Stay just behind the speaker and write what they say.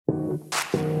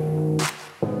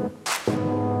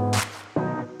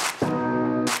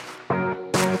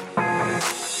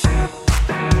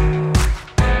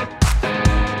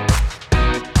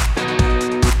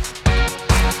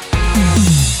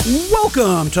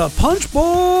Welcome to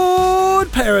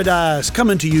Punchboard Paradise,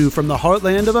 coming to you from the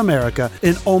heartland of America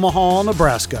in Omaha,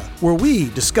 Nebraska, where we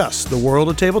discuss the world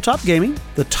of tabletop gaming,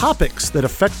 the topics that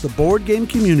affect the board game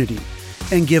community,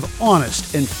 and give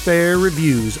honest and fair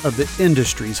reviews of the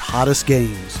industry's hottest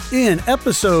games. In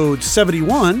episode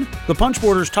 71, the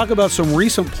Punchboarders talk about some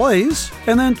recent plays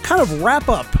and then kind of wrap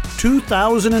up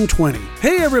 2020.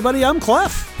 Hey everybody, I'm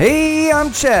Clef. Hey,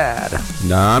 I'm Chad.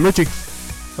 Nah, I'm Richie.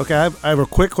 Okay, I have a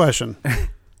quick question.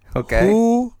 Okay.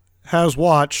 Who has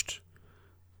watched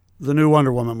the new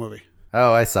Wonder Woman movie?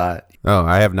 Oh, I saw it. Oh,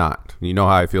 I have not. You know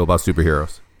how I feel about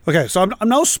superheroes. Okay, so I'm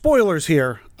no spoilers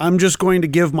here. I'm just going to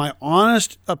give my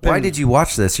honest opinion. Why did you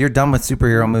watch this? You're done with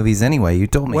superhero movies anyway. You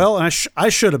told me. Well, and I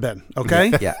should have been,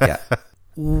 okay? Yeah.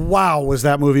 Wow, was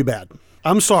that movie bad.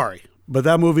 I'm sorry, but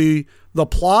that movie, the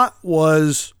plot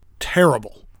was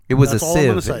terrible. It was That's a all I'm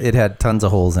gonna sieve. say. It had tons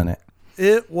of holes in it.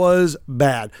 It was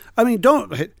bad. I mean, don't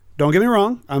get me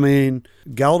wrong. I mean,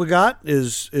 Gal Gadot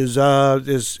is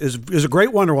a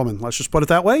great Wonder Woman. Let's just put it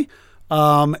that way.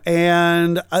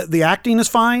 And the acting is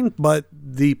fine, but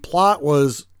the plot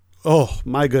was, oh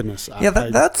my goodness. Yeah,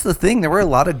 that's the thing. There were a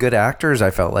lot of good actors,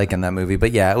 I felt like, in that movie,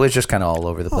 but yeah, it was just kind of all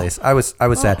over the place. I was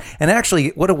sad, and actually,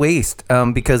 what a waste.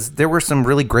 Because there were some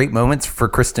really great moments for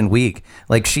Kristen Wiig.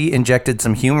 Like, she injected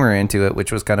some humor into it,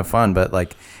 which was kind of fun. But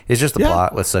like, it's just the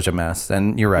plot was such a mess.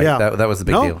 And you're right, that was the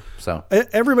big deal. So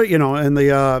everybody, and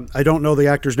the I don't know the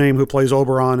actor's name who plays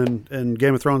Oberon in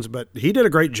Game of Thrones, but he did a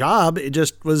great job. It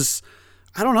just was,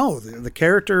 I don't know,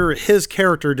 his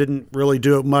character didn't really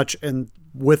do much and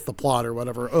with the plot or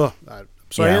whatever. I'm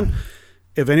saying,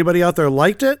 if anybody out there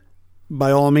liked it, by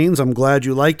all means, I'm glad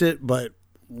you liked it. But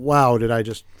wow, did I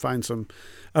just find some?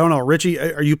 I don't know, Richie.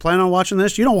 Are you planning on watching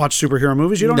this? You don't watch superhero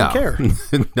movies. You don't even care.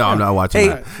 No, I'm not watching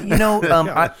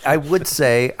that. I would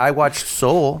say I watched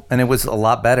Soul, and it was a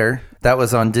lot better. That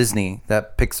was on Disney.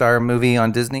 That Pixar movie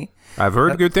on Disney. I've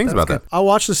heard good things about that. I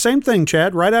watched the same thing,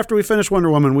 Chad. Right after we finished Wonder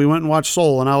Woman, we went and watched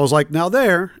Soul, and I was like, now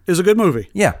there is a good movie.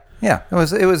 Yeah, it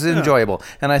was enjoyable,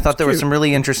 and I thought there was some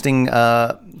really interesting.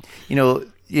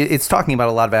 It's talking about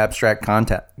a lot of abstract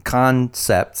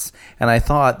concepts, and I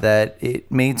thought that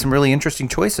it made some really interesting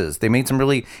choices. They made some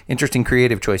really interesting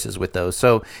creative choices with those.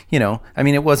 So,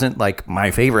 it wasn't like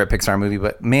my favorite Pixar movie,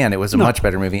 but man, it was a much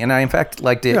better movie. And I, in fact,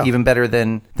 liked it even better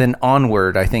than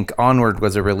Onward. I think Onward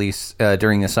was a release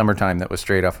during the summertime that was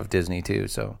straight off of Disney too.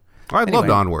 So I loved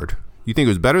Onward. You think it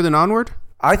was better than Onward?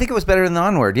 I think it was better than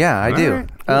Onward. Yeah, I do. Right.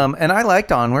 Cool. And I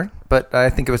liked Onward, but I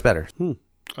think it was better.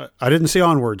 I didn't see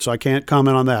Onward, so I can't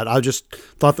comment on that. I just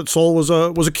thought that Soul was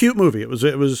a cute movie. It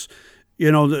was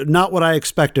not what I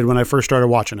expected when I first started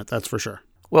watching it. That's for sure.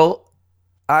 Well,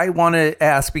 I want to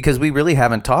ask, because we really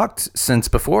haven't talked since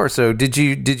before. So did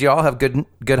you all have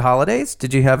good holidays?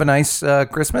 Did you have a nice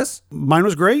Christmas? Mine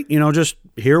was great. Just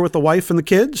here with the wife and the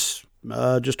kids.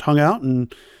 Just hung out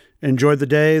and enjoyed the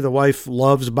day. The wife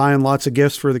loves buying lots of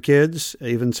gifts for the kids,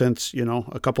 even since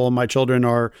a couple of my children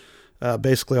are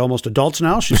basically almost adults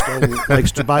now. She still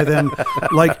likes to buy them.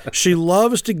 Like, she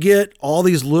loves to get all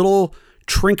these little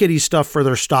trinkety stuff for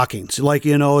their stockings. Like,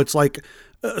 it's like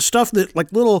stuff that,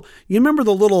 like, little, you remember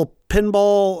the little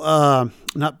pinball,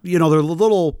 they're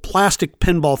little plastic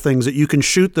pinball things that you can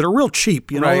shoot that are real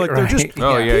cheap, they're just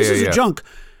pieces of junk.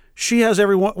 She has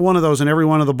every one of those in every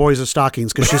one of the boys'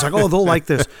 stockings because she's like, oh, they'll like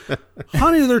this.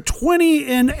 Honey, they're 20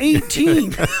 and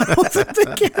 18. I don't think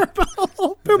they care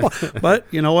about pinball. But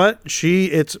you know what?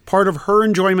 It's part of her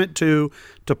enjoyment to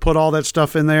put all that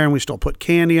stuff in there, and we still put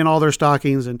candy in all their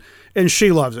stockings, and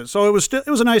she loves it. So it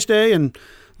was a nice day, and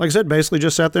like I said, basically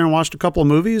just sat there and watched a couple of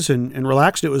movies and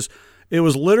relaxed. It was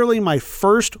literally my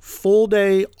first full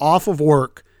day off of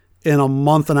work in a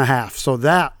month and a half. So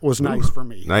that was nice for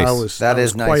me. Nice. I was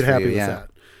nice quite for happy you, with yeah. that.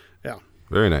 Yeah.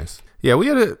 Very nice. Yeah, we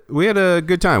had a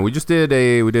good time. We just did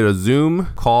a Zoom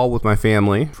call with my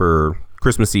family for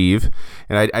Christmas Eve,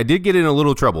 and I did get in a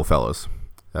little trouble, fellas,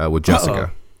 with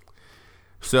Jessica.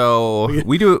 So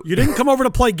we do. You didn't come over to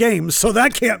play games, so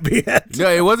that can't be it. No,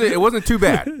 it wasn't too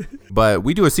bad. But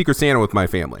we do a Secret Santa with my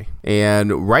family,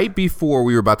 and right before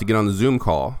we were about to get on the Zoom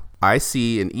call, I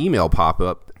see an email pop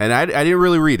up, and I didn't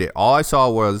really read it. All I saw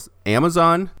was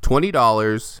Amazon,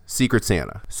 $20, Secret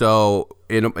Santa. So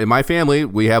in my family,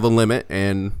 we have a limit,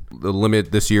 and the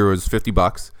limit this year was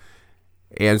 $50.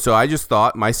 And so I just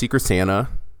thought my Secret Santa,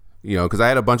 because I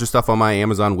had a bunch of stuff on my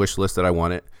Amazon wish list that I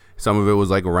wanted. Some of it was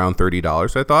like around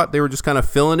 $30. So I thought they were just kind of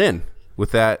filling in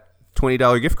with that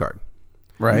 $20 gift card.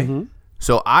 Right. Mm-hmm.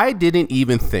 So I didn't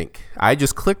even think. I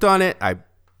just clicked on it. I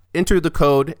entered the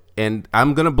code, and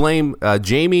I'm going to blame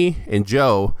Jamie and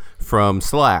Joe from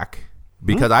Slack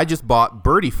because I just bought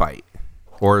Birdie Fight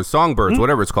or Songbirds,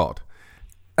 whatever it's called.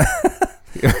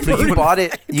 So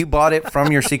you bought it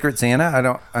from your Secret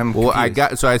Santa? I'm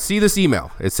confused. I see this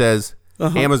email. It says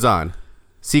Amazon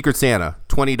Secret Santa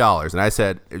 $20, and I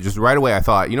said just right away. I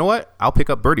thought, you know what? I'll pick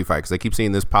up Birdie Fight because I keep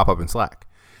seeing this pop up in Slack.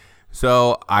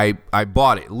 So I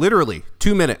bought it. Literally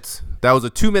 2 minutes. That was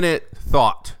a 2-minute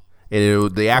thought,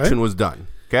 and the action was done.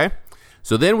 Okay.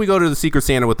 So then we go to the Secret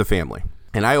Santa with the family,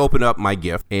 and I open up my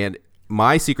gift, and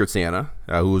my Secret Santa,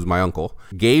 who was my uncle,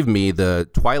 gave me the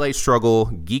Twilight Struggle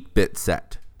Geek Bit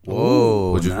set.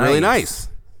 Whoa, which is really nice,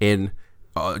 and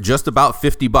just about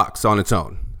 $50 on its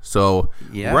own. So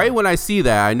right when I see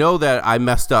that, I know that I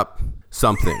messed up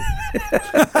something.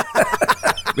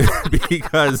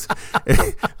 Because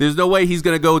there's no way he's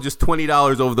going to go just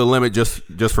 $20 over the limit just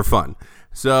for fun.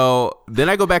 So then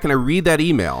I go back and I read that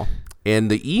email,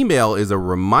 and the email is a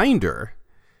reminder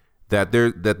that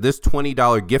this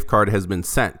 $20 gift card has been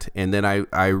sent. And then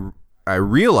I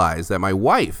realized that my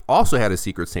wife also had a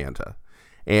Secret Santa,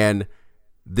 and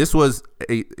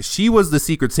she was the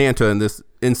Secret Santa in this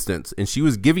instance, and she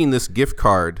was giving this gift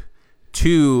card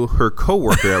to her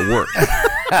coworker at work.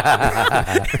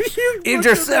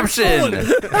 Interception.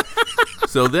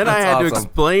 So then I had to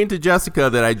explain to Jessica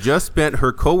that I just spent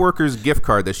her coworker's gift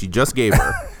card that she just gave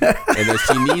her, and that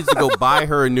she needs to go buy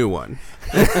her a new one.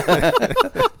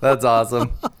 That's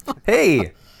awesome.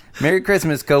 Hey, Merry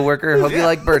Christmas, coworker. Hope you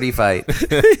like Birdie Fight.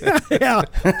 Yeah.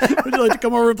 Would you like to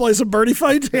come over and play some Birdie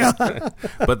Fight? Yeah.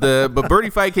 But Birdie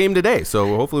Fight came today,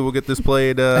 so hopefully we'll get this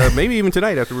played maybe even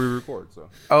tonight after we record. So.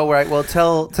 Oh, right. Well,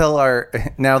 tell our,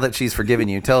 now that she's forgiven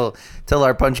you, tell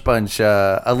our Punch Bunch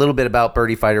a little bit about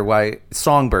Birdie Fight, or why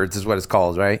Songbirds is what it's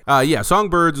called, right? Yeah,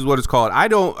 Songbirds is what it's called.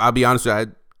 I'll be honest with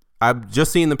you, I've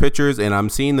just seen the pictures, and I'm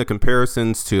seeing the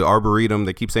comparisons to Arboretum.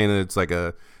 They keep saying that it's like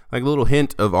a little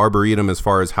hint of Arboretum as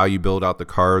far as how you build out the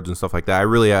cards and stuff like that.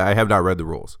 I have not read the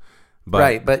rules.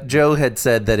 But Joe had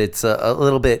said that it's a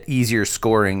little bit easier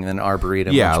scoring than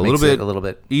Arboretum. Yeah, which makes it a little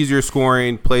bit easier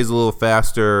scoring, plays a little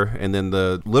faster, and then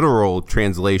the literal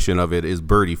translation of it is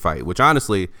Birdie Fight, which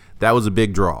honestly, that was a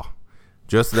big draw.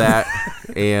 Just that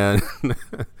and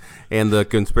the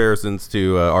comparisons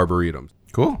to Arboretum.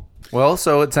 Cool. Well,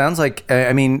 so it sounds like,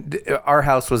 our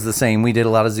house was the same. We did a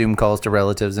lot of Zoom calls to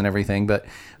relatives and everything, but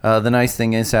the nice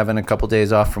thing is having a couple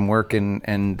days off from work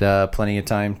and plenty of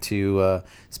time to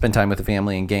spend time with the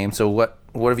family and game. So what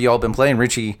have you all been playing?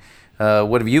 Richie,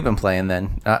 what have you been playing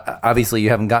then? Obviously, you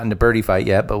haven't gotten to Birdie Fight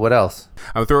yet, but what else?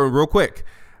 I'm throwing real quick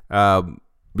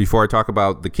before I talk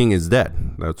about The King is Dead.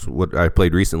 That's what I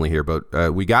played recently here,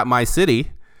 but we got My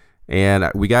City. And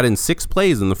we got in 6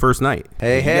 plays in the first night.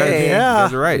 Hey. You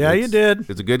guys are right. Yeah, you did.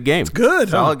 It's a good game. It's good.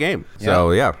 Solid game. Yeah.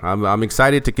 So, yeah, I'm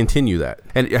excited to continue that.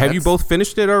 And have you both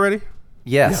finished it already?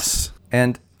 Yes.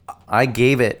 And I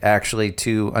gave it, actually,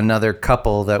 to another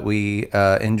couple that we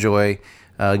enjoy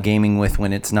gaming with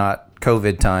when it's not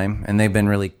COVID time. And they've been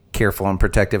really careful and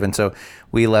protective. And so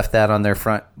we left that on their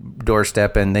front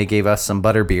doorstep, and they gave us some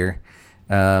butterbeer.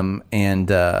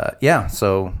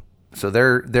 So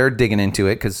they're digging into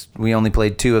it because we only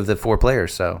played 2 of the 4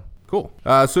 players. So cool.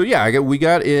 We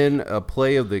got in a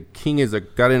play of The King is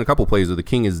got in a couple plays of The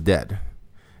King is Dead,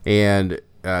 and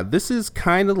this is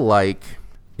kind of like,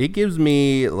 it gives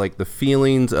me like the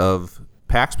feelings of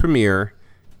PAX Premier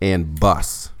and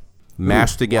Bus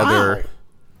mashed together,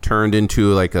 turned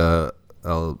into like a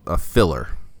filler.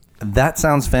 That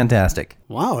sounds fantastic.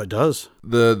 Wow, it does.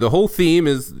 The whole theme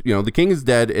is, the king is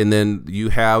dead, and then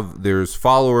there's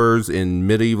followers in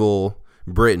medieval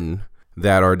Britain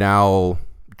that are now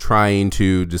trying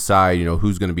to decide,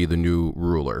 who's going to be the new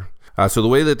ruler. So the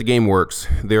way that the game works,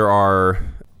 there are,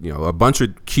 a bunch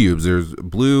of cubes. There's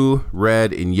blue,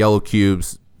 red, and yellow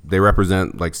cubes. They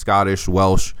represent like Scottish,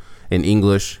 Welsh, and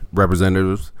English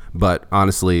representatives. But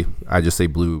honestly, I just say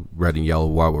blue, red, and yellow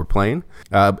while we're playing.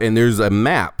 And there's a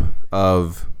map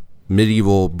of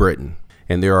medieval Britain.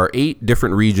 And there are 8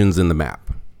 different regions in the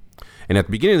map. And at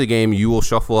the beginning of the game, you will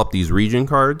shuffle up these region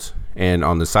cards. And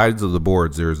on the sides of the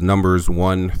boards, there's numbers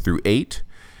 1 through 8.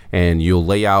 And you'll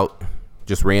lay out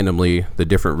just randomly the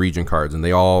different region cards. And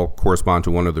they all correspond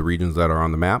to one of the regions that are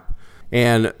on the map.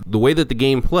 And the way that the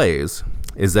game plays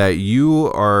is that you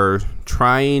are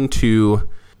trying to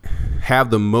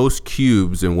have the most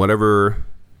cubes in whatever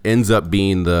ends up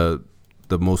being the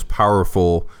most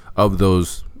powerful of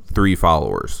those 3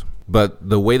 followers. But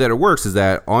the way that it works is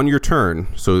that on your turn,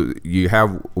 so you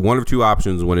have one of 2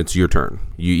 options when it's your turn.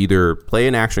 You either play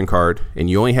an action card, and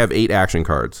you only have 8 action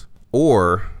cards,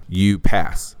 or you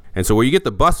pass. And so where you get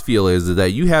the bus feel is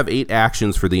that you have 8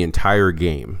 actions for the entire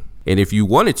game. And if you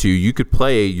wanted to, you could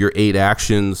play your 8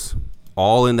 actions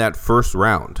all in that first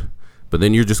round. But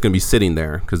then you're just going to be sitting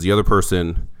there because the other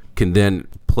person can then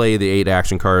play the 8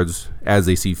 action cards as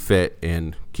they see fit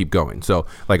and keep going. So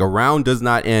like a round does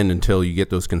not end until you get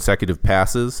those consecutive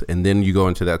passes, and then you go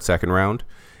into that second round,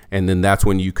 and then that's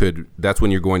when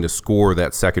you're going to score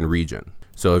that second region.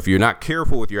 So if you're not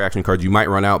careful with your action cards, you might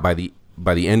run out by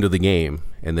the end of the game,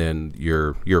 and then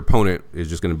your opponent is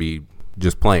just going to be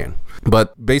just playing.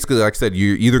 But basically, like I said,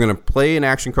 you're either going to play an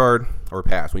action card or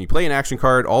pass. When you play an action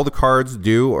card, all the cards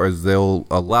do is they'll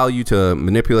allow you to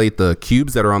manipulate the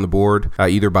cubes that are on the board,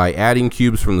 either by adding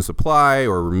cubes from the supply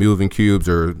or removing cubes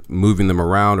or moving them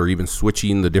around or even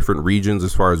switching the different regions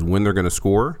as far as when they're going to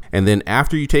score. And then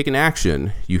after you take an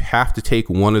action, you have to take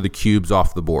one of the cubes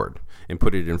off the board and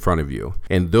put it in front of you.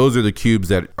 And those are the cubes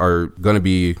that are going to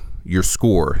be your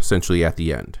score essentially at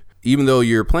the end. Even though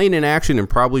you're playing in action and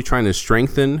probably trying to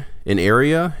strengthen an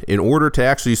area, in order to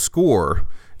actually score,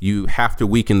 you have to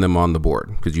weaken them on the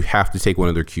board because you have to take one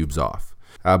of their cubes off.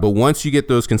 But once you get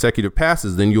those consecutive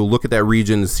passes, then you'll look at that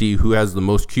region to see who has the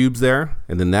most cubes there,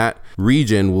 and then that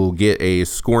region will get a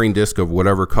scoring disc of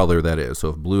whatever color that is. So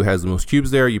if blue has the most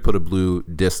cubes there, you put a blue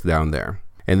disc down there.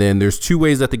 And then there's 2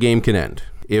 ways that the game can end.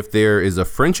 If there is a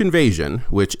French invasion,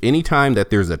 which anytime that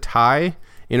there's a tie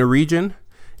in a region,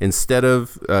 instead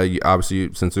of,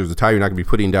 obviously, since there's a tie, you're not going to be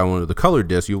putting down one of the colored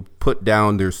discs. You'll put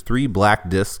down, there's 3 black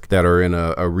discs that are in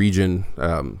a region,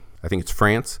 I think it's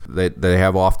France, that they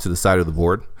have off to the side of the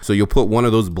board. So you'll put one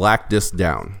of those black discs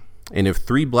down. And if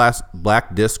 3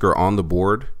 black discs are on the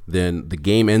board, then the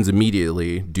game ends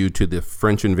immediately due to the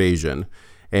French invasion.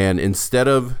 And instead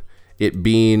of it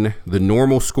being the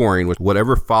normal scoring, with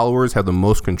whatever followers have the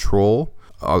most control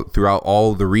throughout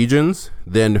all the regions,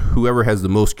 then whoever has the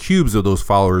most cubes of those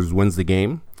followers wins the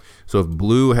game. So if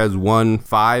blue has won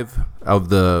 5 of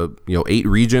the 8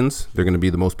 regions, they're going to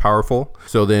be the most powerful.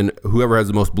 So then whoever has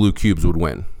the most blue cubes would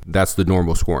win. That's the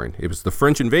normal scoring. If it's the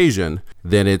French invasion,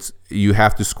 then you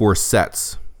have to score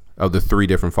sets of the 3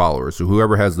 different followers. So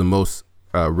whoever has the most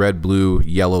red, blue,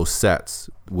 yellow sets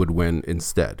would win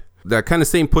instead. That kind of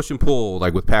same push and pull,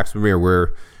 like with Pax Premier,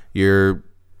 where you're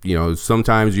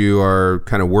sometimes you are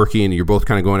kind of working and you're both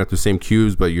kind of going after the same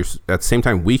cubes, but you're at the same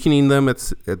time weakening them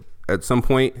at some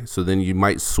point. So then you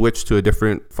might switch to a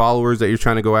different followers that you're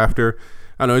trying to go after.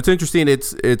 I don't know. It's interesting.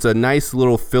 It's a nice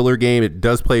little filler game. It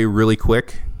does play really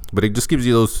quick, but it just gives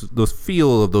you those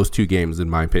feel of those 2 games, in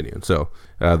my opinion. So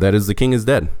that is The King is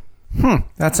Dead.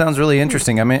 That sounds really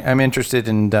interesting. I'm interested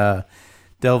in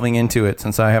delving into it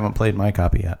since I haven't played my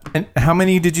copy yet. And how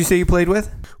many did you say you played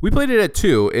with? We played it at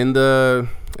 2,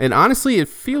 and honestly, it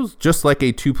feels just like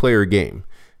a 2-player game.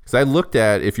 Because I looked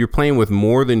at, if you're playing with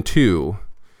more than 2,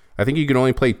 I think you can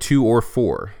only play 2 or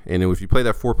 4. And if you play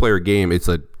that 4-player game, it's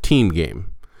a team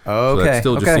game. Oh, okay. So that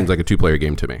still just seems like a 2-player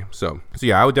game to me. So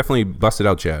yeah, I would definitely bust it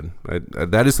out, Chad.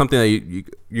 That is something that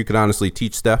you could honestly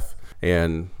teach Steph,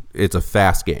 and it's a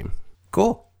fast game.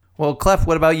 Cool. Well, Clef,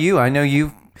 what about you? I know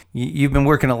you've been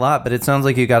working a lot, but it sounds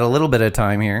like you got a little bit of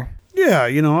time here. Yeah,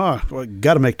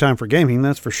 got to make time for gaming,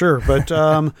 that's for sure. But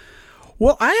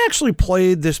well, I actually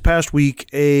played this past week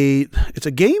it's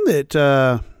a game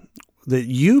that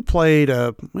you played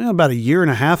about a year and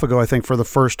a half ago, I think, for the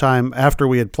first time after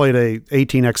we had played a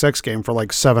 18xx game for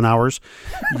like 7 hours.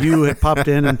 You had popped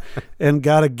in and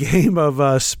got a game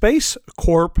of Space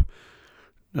Corp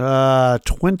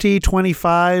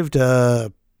 2025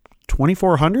 to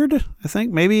 2400, I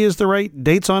think maybe is the right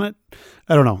dates on it.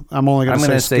 I don't know. I'm only going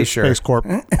to say sure. Space Corp.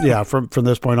 Yeah, from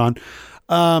this point on.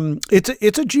 It's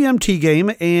a GMT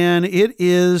game, and it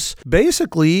is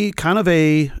basically kind of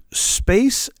a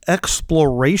space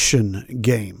exploration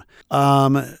game.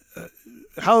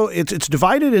 How it's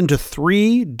divided into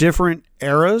 3 different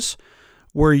eras,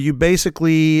 where you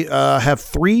basically have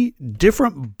 3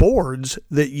 different boards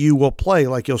that you will play.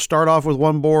 Like you'll start off with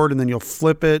one board, and then you'll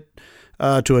flip it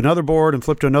to another board and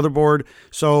flip to another board.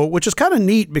 So, which is kind of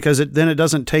neat because then it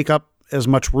doesn't take up as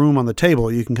much room on the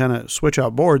table. You can kind of switch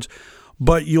out boards,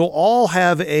 but you'll all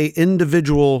have a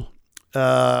individual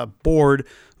board,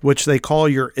 which they call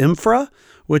your infra,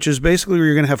 which is basically where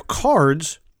you're going to have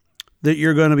cards that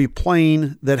you're going to be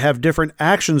playing that have different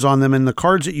actions on them. And the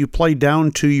cards that you play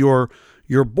down to your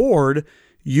board,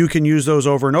 you can use those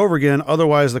over and over again.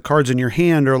 Otherwise, the cards in your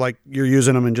hand are like you're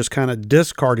using them and just kind of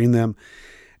discarding them.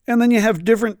 And then you have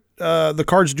different, the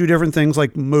cards do different things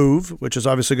like move, which is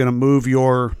obviously going to move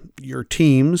your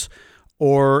teams,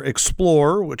 or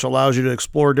explore, which allows you to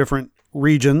explore different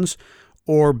regions,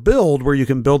 or build, where you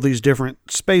can build these different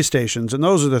space stations. And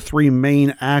those are the 3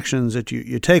 main actions that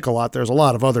you take a lot. There's a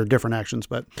lot of other different actions,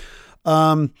 but,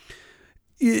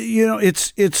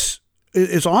 it's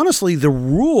it's honestly, the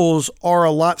rules are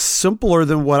a lot simpler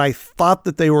than what I thought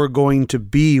that they were going to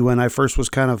be when I first was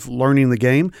kind of learning the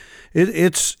game.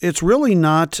 It's really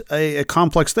not a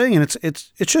complex thing, and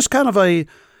it's just kind of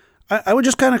I would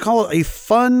just kind of call it a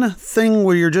fun thing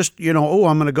where you're just, I'm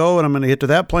going to go and I'm going to get to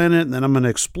that planet and then I'm going to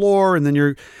explore. And then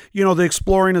the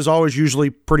exploring is always usually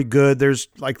pretty good. There's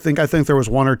I think there was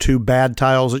one or two bad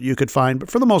tiles that you could find,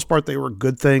 but for the most part, they were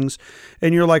good things.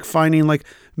 And you're like finding like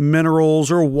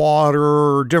minerals or water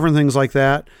or different things like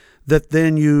that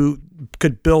then you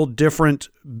could build different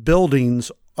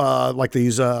buildings, like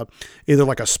these, either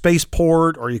like a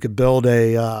spaceport, or you could build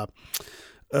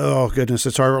oh goodness,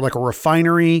 it's like a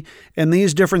refinery, and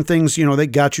these different things, they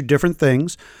got you different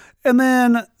things. And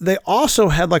then they also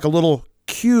had like a little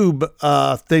cube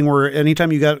thing where anytime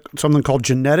you got something called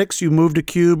genetics, you moved a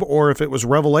cube, or if it was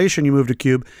revelation, you moved a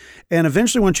cube. And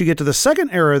eventually once you get to the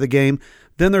second era of the game,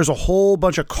 then there's a whole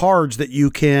bunch of cards that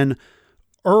you can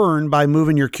earn by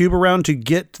moving your cube around to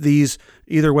get these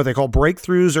either what they call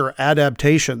breakthroughs or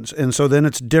adaptations. And so then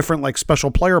it's different like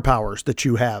special player powers that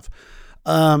you have.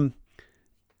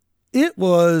 It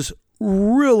was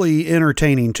really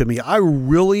entertaining to me. I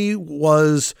really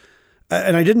was,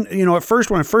 and I didn't, at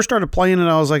first, when I first started playing it,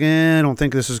 I was like, I don't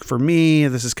think this is for me.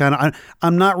 This is kind of,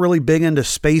 I'm not really big into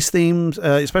space themes,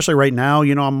 especially right now.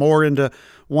 I'm more into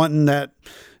wanting that,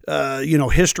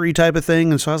 history type of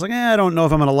thing. And so I was like, I don't know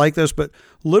if I'm going to like this. But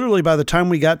literally by the time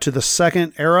we got to the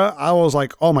second era, I was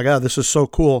like, oh my God, this is so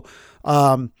cool.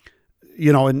 And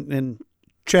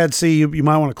Chad C., you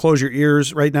might want to close your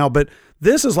ears right now, but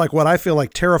this is like what I feel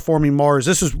like Terraforming Mars.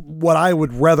 This is what I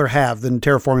would rather have than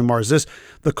Terraforming Mars.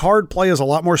 The card play is a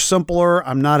lot more simpler.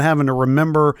 I'm not having to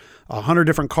remember 100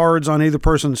 different cards on either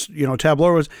person's,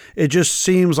 tableau. It just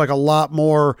seems like a lot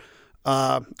more,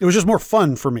 it was just more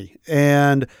fun for me.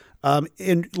 And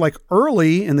in like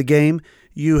early in the game,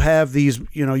 you have these,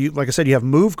 like I said, you have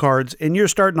move cards, and you're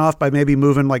starting off by maybe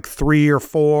moving like 3 or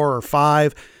 4 or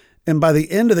 5. And by the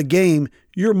end of the game,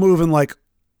 you're moving like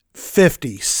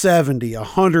 50, 70,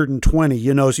 120,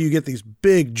 so you get these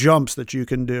big jumps that you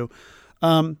can do.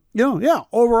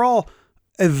 Overall,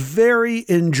 a very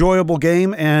enjoyable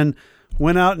game, and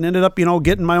went out and ended up,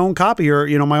 getting my own copy, or,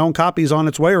 my own copy's on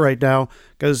its way right now,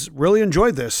 because really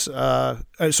enjoyed this.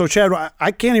 So Chad,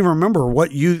 I can't even remember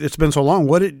it's been so long.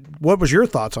 What was your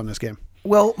thoughts on this game?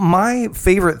 Well, my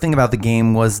favorite thing about the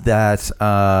game was that,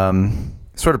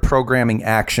 sort of programming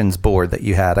actions board that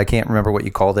you had. I can't remember what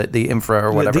you called it, the infra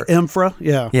or whatever. The infra,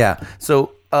 yeah. Yeah.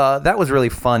 So that was really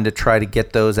fun to try to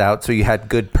get those out. So you had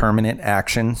good permanent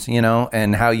actions,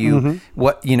 and how you,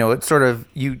 it's sort of,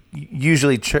 you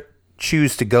usually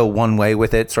choose to go one way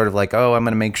with it, sort of like, I'm going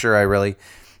to make sure I really,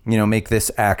 make this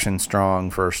action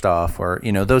strong first off, or,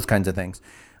 those kinds of things.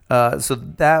 So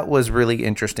that was really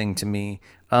interesting to me.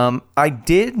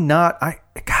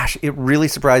 It really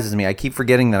surprises me. I keep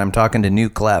forgetting that I'm talking to New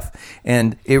Clef,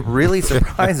 and it really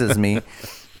surprises me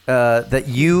that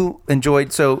you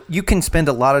enjoyed. So you can spend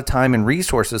a lot of time and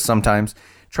resources sometimes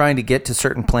trying to get to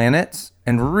certain planets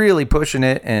and really pushing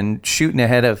it and shooting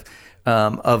ahead of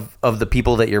the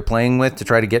people that you're playing with to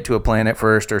try to get to a planet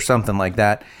first or something like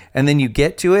that. And then you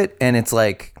get to it, and it's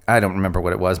like, I don't remember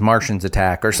what it was, Martians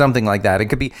attack or something like that. It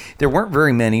could be, there weren't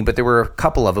very many, but there were a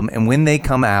couple of them. And when they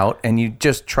come out and you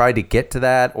just try to get to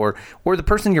that, or the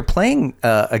person you're playing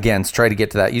against try to get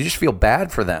to that, you just feel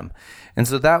bad for them. And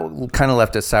so that kind of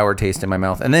left a sour taste in my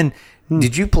mouth. And then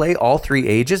did you play all 3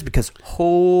 ages? Because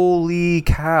holy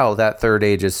cow, that third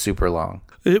age is super long.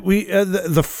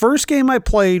 The first game I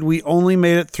played, we only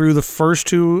made it through the first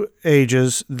 2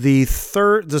 ages. The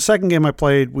second game I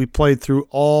played, we played through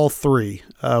all 3.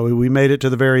 We made it to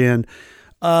the very end.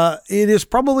 It is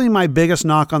probably my biggest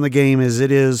knock on the game is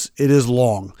it is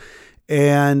long.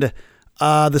 And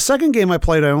the second game I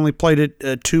played, I only played it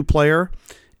 2-player,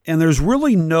 and there's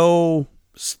really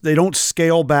they don't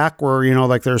scale back where,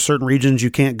 like there are certain regions you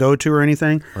can't go to or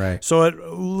anything. Right. So it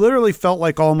literally felt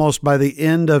like almost by the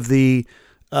end of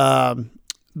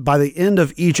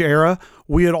each era,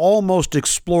 we had almost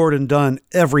explored and done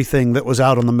everything that was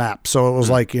out on the map. So it was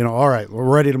like, all right, we're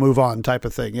ready to move on type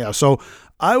of thing. Yeah. So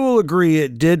I will agree.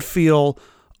 It did feel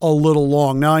a little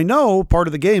long. Now I know part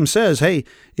of the game says, hey,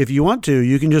 if you want to,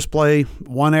 you can just play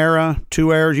 1 era,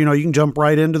 2 eras, you can jump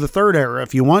right into the 3rd era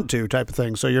if you want to type of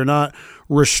thing. So you're not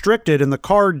restricted, and the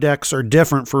card decks are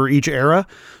different for each era.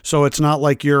 So it's not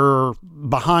like you're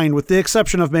behind, with the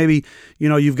exception of maybe,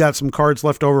 you've got some cards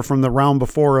left over from the round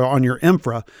before on your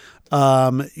infra.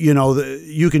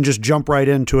 You can just jump right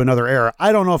into another era.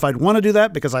 I don't know if I'd want to do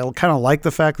that, because I kind of like the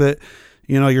fact that,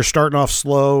 you're starting off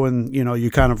slow, and,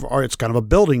 you kind of are, it's kind of a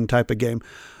building type of game.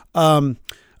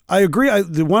 I agree.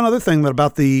 The one other thing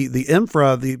about the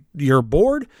infra, your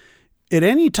board, at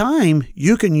any time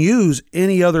you can use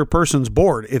any other person's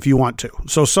board if you want to.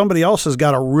 So somebody else has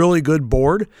got a really good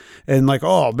board and like,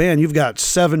 oh man, you've got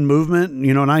 7 movement,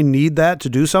 and I need that to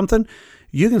do something.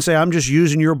 You can say, I'm just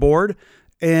using your board,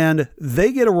 and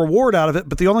they get a reward out of it.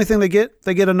 But the only thing they get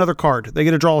another card. They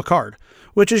get to draw a card,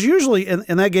 which is usually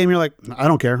in that game, you're like, I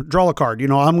don't care. Draw a card.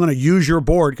 I'm going to use your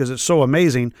board because it's so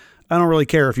amazing. I don't really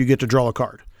care if you get to draw a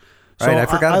card. So right, I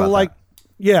forgot about that.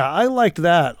 Yeah, I liked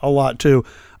that a lot too.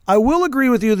 I will agree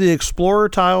with you. The explorer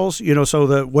tiles,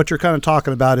 so what you're kind of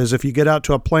talking about is if you get out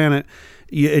to a planet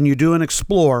and you do an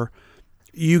explore,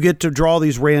 you get to draw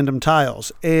these random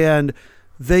tiles, and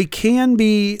they can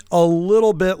be a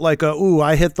little bit like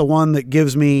I hit the one that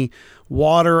gives me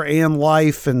water and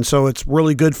life, and so it's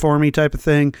really good for me type of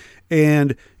thing.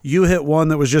 And you hit one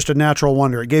that was just a natural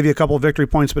wonder. It gave you a couple of victory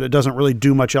points, but it doesn't really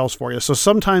do much else for you. So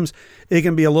sometimes it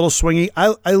can be a little swingy.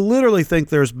 I literally think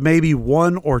there's maybe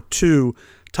 1 or 2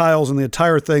 tiles in the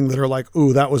entire thing that are like,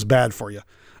 ooh, that was bad for you.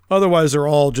 Otherwise, they're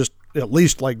all just at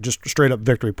least like just straight up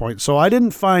victory points. So I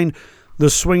didn't find the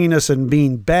swinginess and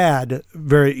being bad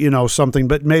very, something,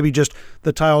 but maybe just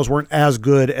the tiles weren't as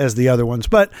good as the other ones.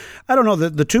 But I don't know,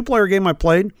 the 2-player game I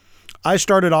played, I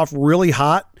started off really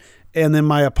hot, and then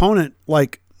my opponent,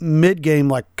 like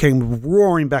mid-game, came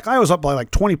roaring back. I was up by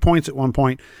 20 points at one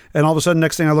point, and all of a sudden,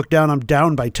 next thing I look down, I'm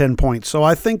down by 10 points. So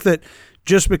I think that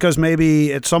just because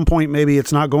maybe at some point, maybe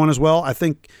it's not going as well, I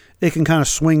think it can kind of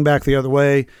swing back the other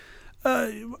way.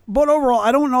 But overall,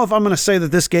 I don't know if I'm going to say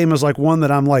that this game is one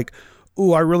that I'm like,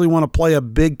 ooh, I really want to play a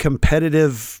big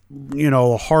competitive,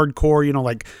 hardcore,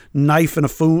 like knife in a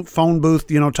phone booth,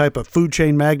 type of Food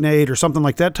Chain Magnate or something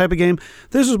like that type of game.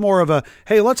 This is more of a,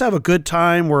 hey, let's have a good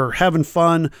time. We're having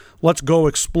fun. Let's go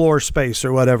explore space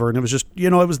or whatever. And it was just,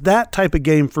 it was that type of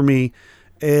game for me.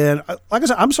 And like I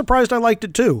said, I'm surprised I liked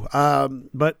it too.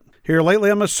 But here lately,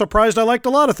 I'm surprised I liked a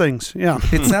lot of things. Yeah.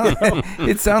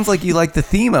 It sounds like you like the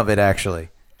theme of it, actually.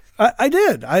 I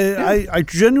did. I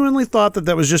genuinely thought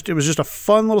that was just a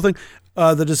fun little thing.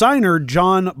 The designer,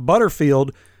 John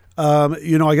Butterfield,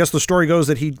 I guess the story goes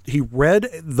that he read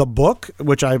the book,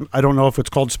 which I don't know if it's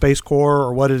called Space Core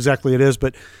or what exactly it is,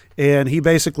 and he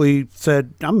basically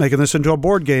said, I'm making this into a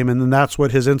board game. And then that's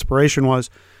what his inspiration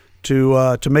was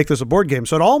to make this a board game.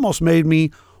 So it almost made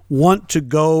me want to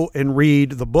go and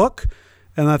read the book.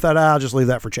 And I thought, I'll just leave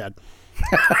that for Chad.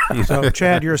 So,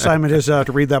 Chad, your assignment is to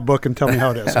read that book and tell me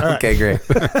how it is. All right. Okay, great.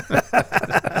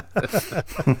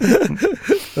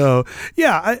 So,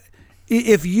 yeah,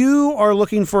 if you are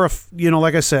looking for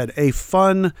like I said, a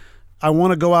fun, I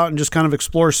want to go out and just kind of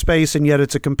explore space, and yet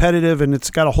it's a competitive and it's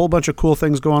got a whole bunch of cool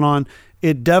things going on,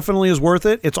 it definitely is worth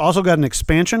it. It's also got an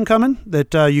expansion coming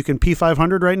that you can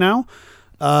P500 right now.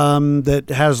 That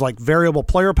has variable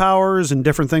player powers and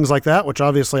different things like that, which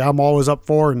obviously I'm always up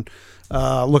for and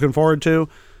looking forward to.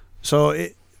 So,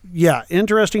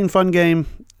 interesting, fun game.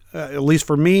 At least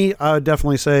for me, I would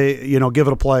definitely say, give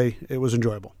it a play. It was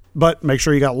enjoyable. But make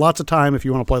sure you got lots of time if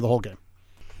you want to play the whole game.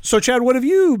 So, Chad, what have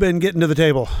you been getting to the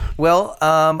table? Well,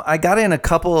 I got in a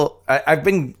couple. I've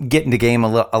been getting to game a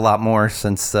lot more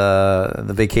since the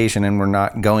vacation, and we're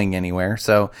not going anywhere.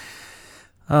 So,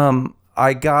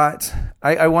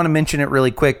 I want to mention it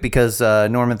really quick because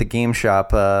Norm at the Game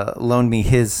Shop loaned me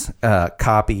his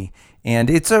copy,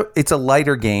 and it's a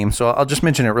lighter game, so I'll just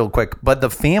mention it real quick. But the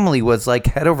family was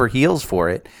head over heels for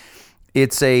it.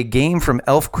 It's a game from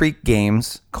Elf Creek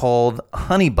Games called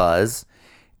Honey Buzz,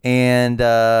 and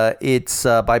it's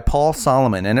by Paul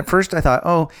Solomon. And at first I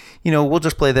thought, we'll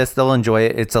just play this. They'll enjoy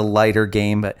it. It's a lighter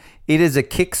game, but it is a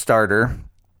Kickstarter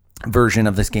version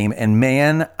of this game. And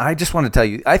man, I just want to tell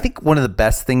you, I think one of the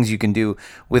best things you can do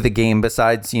with a game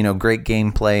besides, great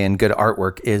gameplay and good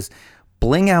artwork is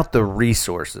bling out the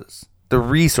resources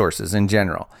in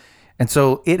general. And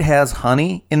so it has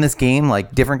honey in this game,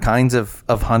 different kinds of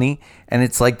honey. And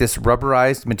it's this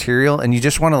rubberized material. And you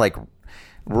just want to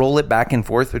roll it back and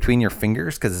forth between your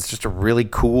fingers because it's just a really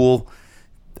cool,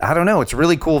 I don't know, it's a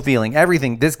really cool feeling.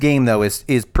 Everything, this game though is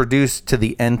produced to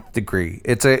the nth degree.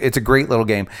 It's a great little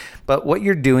game. But what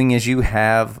you're doing is you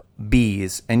have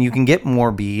bees, and you can get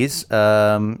more bees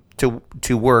to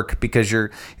work because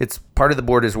it's part of the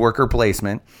board is worker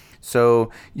placement. So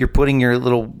you're putting your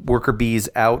little worker bees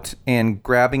out and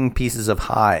grabbing pieces of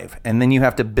hive, and then you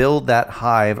have to build that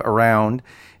hive around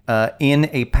in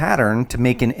a pattern to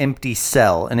make an empty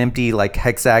cell, an empty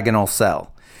hexagonal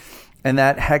cell. And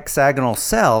that hexagonal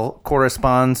cell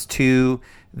corresponds to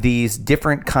these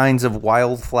different kinds of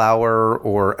wildflower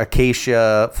or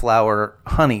acacia flower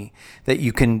honey that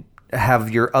you can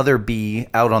have your other bee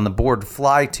out on the board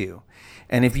fly to.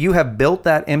 And if you have built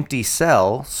that empty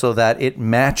cell so that it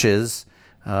matches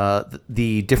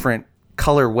the different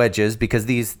color wedges, because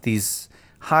these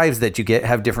hives that you get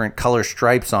have different color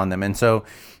stripes on them, and so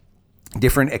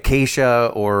different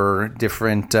acacia or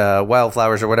different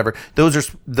wildflowers or whatever,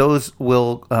 those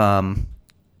will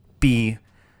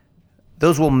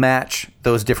match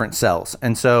those different cells.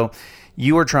 And so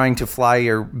you are trying to fly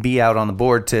your bee out on the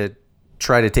board to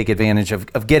try to take advantage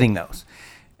of getting those.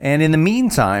 And in the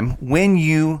meantime, when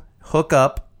you hook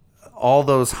up all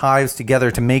those hives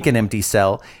together to make an empty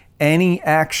cell, any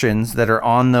actions that are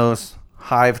on those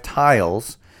hive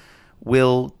tiles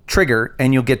will trigger,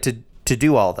 and you'll get to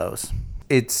do all those.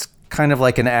 It's kind of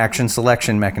like an action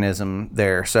selection mechanism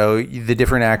there. So the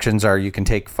different actions are, you can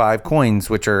take 5 coins,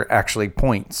 which are actually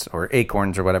points, or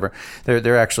acorns or whatever.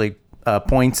 They're actually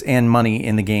points and money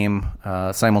in the game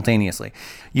simultaneously.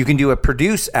 You can do a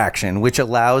produce action, which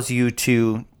allows you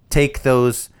to take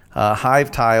those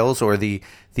hive tiles or the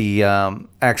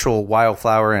actual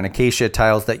wildflower and acacia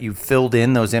tiles that you filled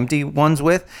in those empty ones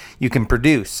with. You can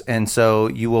produce, and so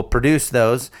you will produce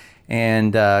those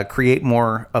and create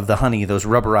more of the honey, those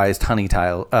rubberized honey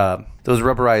those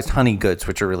rubberized honey goods,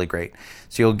 which are really great.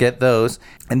 So you'll get those.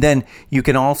 And then you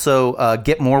can also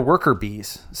get more worker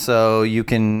bees. So you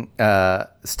can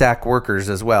stack workers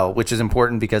as well, which is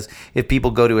important, because if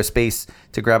people go to a space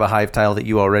to grab a hive tile that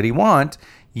you already want,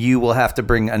 you will have to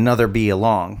bring another bee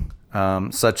along,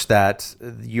 such that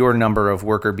your number of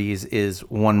worker bees is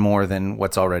one more than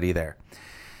what's already there.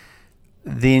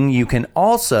 Then you can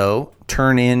also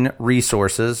turn in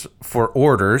resources for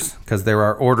orders, because there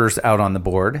are orders out on the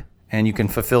board, and you can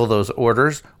fulfill those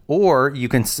orders, or you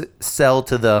can sell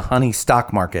to the honey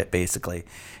stock market, basically.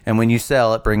 And when you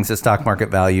sell, it brings the stock market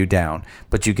value down,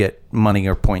 but you get money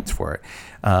or points for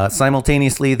it.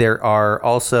 Simultaneously, there are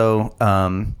also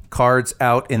cards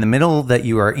out in the middle that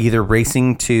you are either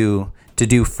racing to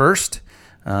do first,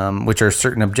 which are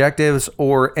certain objectives,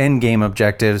 or end game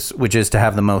objectives, which is to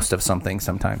have the most of something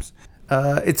sometimes.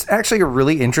 It's actually a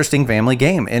really interesting family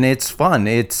game, and it's fun.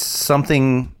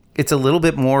 It's a little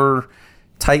bit more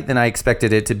tight than I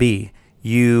expected it to be.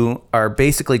 You are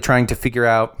basically trying to figure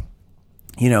out,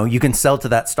 you can sell to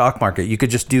that stock market. You could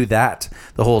just do that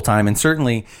the whole time. And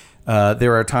certainly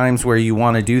there are times where you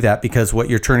want to do that, because what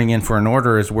you're turning in for an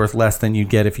order is worth less than you'd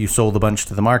get if you sold a bunch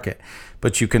to the market.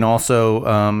 But you can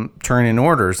also turn in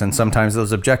orders, and sometimes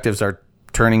those objectives are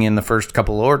turning in the first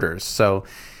couple orders. So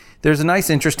there's a nice,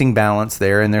 interesting balance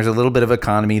there, and there's a little bit of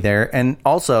economy there. And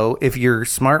also, if you're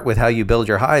smart with how you build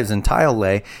your hives and tile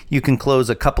lay, you can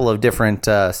close a couple of different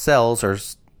cells or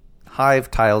hive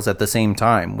tiles at the same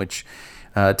time, which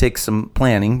takes some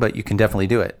planning, but you can definitely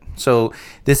do it. So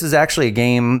this is actually a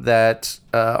game that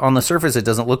on the surface it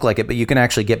doesn't look like it, but you can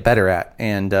actually get better at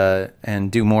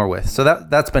and do more with. So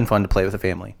that's been fun to play with the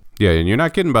family. Yeah, and you're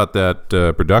not kidding about that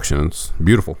production. It's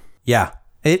beautiful. Yeah,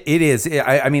 it is.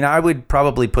 I mean, I would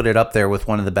probably put it up there with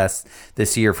one of the best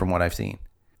this year from what I've seen.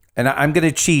 And I'm going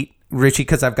to cheat, Richie,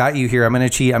 because I've got you here. I'm going to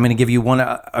cheat. I'm going to give you one.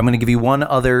 I'm going to give you one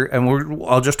other, and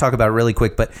I'll just talk about it really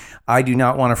quick. But I do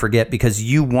not want to forget, because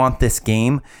you want this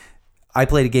game. I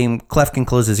played a game. Clef can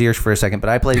close his ears for a second, but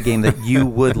I played a game that you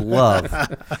would love.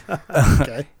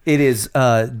 Okay. It is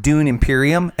Dune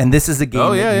Imperium, and this is the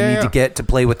game that you need to get to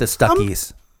play with the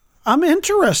Stuckies. I'm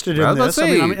interested in this.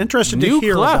 I'm interested to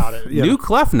hear about it. New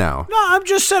Clef now. No, I've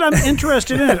just said I'm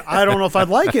interested in it. I don't know if I'd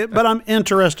like it, but I'm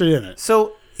interested in it.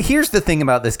 So here's the thing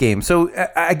about this game. So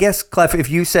I guess, Clef,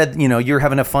 if you said, you're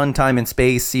having a fun time in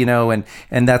space, and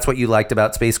that's what you liked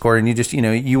about Space Core, and you just,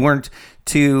 you weren't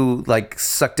too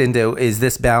sucked into, is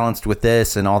this balanced with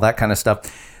this and all that kind of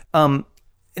stuff. And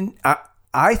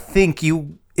I think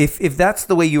if that's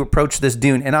the way you approach this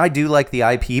Dune, and I do like the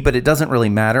IP, but it doesn't really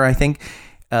matter, I think.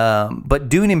 But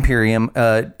Dune Imperium,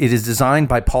 it is designed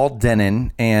by Paul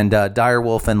Dennen and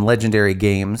Direwolf and Legendary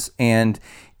Games, and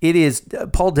it is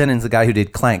Paul Dennon's the guy who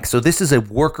did Clank. So this is a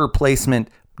worker placement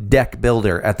deck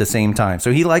builder at the same time.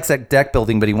 So he likes that deck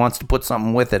building, but he wants to put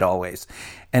something with it always.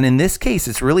 And in this case,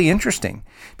 it's really interesting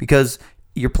because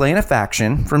you're playing a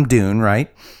faction from Dune,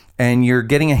 right? And you're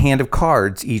getting a hand of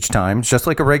cards each time, just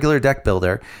like a regular deck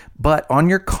builder. But on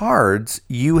your cards,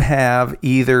 you have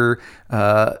either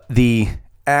the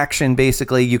action,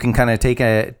 basically, you can kind of take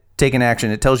an action.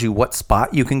 It tells you what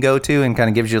spot you can go to and kind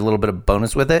of gives you a little bit of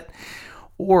bonus with it.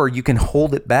 Or you can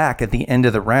hold it back at the end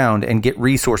of the round and get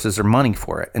resources or money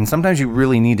for it. And sometimes you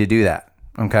really need to do that,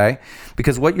 okay?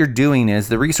 Because what you're doing is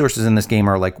the resources in this game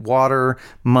are like water,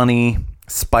 money,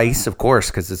 spice, of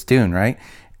course, because it's Dune, right?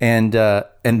 And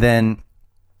then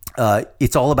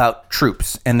it's all about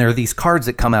troops, and there are these cards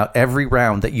that come out every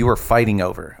round that you are fighting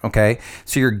over. Okay,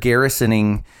 so you're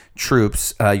garrisoning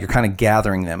troops, you're kind of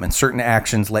gathering them, and certain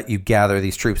actions let you gather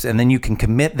these troops, and then you can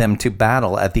commit them to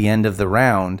battle at the end of the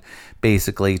round,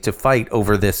 basically to fight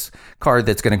over this card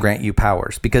that's going to grant you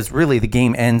powers, because really the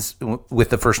game ends with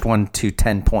the first one to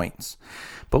 10 points.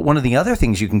 But one of the other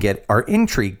things you can get are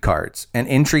intrigue cards, and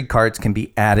intrigue cards can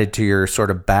be added to your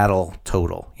sort of battle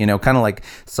total, you know, kind of like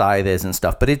Scythe is and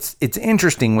stuff. But it's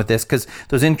interesting with this because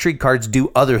those intrigue cards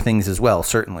do other things as well,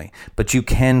 certainly. But you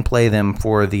can play them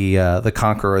for the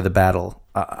conquer or the battle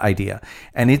idea.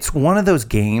 And it's one of those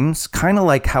games, kind of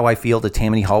like how I feel to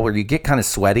Tammany Hall, where you get kind of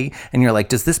sweaty and you're like,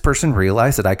 does this person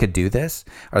realize that I could do this?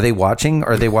 Are they watching?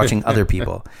 Or are they watching other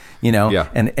people? You know, Yeah.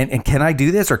 And can I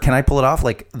do this, or can I pull it off?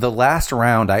 Like the last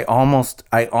round, I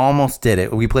almost did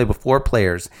it. We played with 4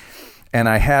 players, and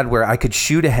I had where I could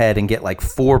shoot ahead and get like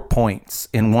 4 points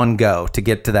in one go to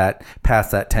get to that,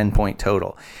 past that 10-point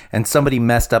total. And somebody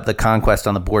messed up the conquest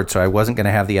on the board, so I wasn't going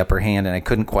to have the upper hand, and I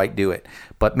couldn't quite do it.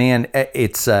 But man,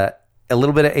 it's a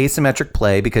little bit of asymmetric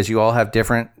play because you all have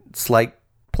different slight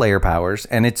player powers,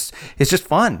 and it's just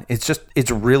fun.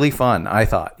 It's really fun, I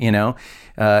thought, you know.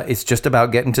 It's just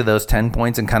about getting to those 10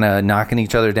 points and kind of knocking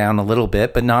each other down a little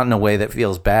bit, but not in a way that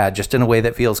feels bad, just in a way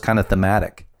that feels kind of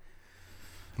thematic.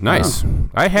 Nice.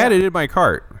 I had it in my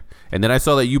cart, and then I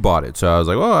saw that you bought it, so I was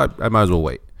like, well, I might as well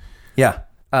wait. Yeah.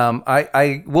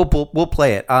 We'll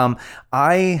play it.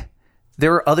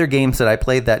 There are other games that I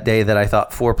played that day that I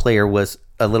thought 4-player was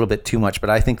a little bit too much, but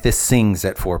I think this sings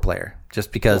at 4-player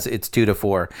just because it's 2 to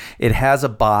 4. It has a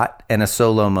bot and a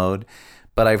solo mode,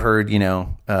 but I've heard, you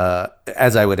know,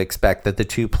 as I would expect, that the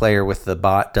 2-player with the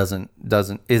bot isn't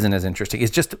as interesting.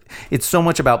 It's so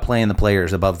much about playing the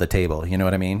players above the table. You know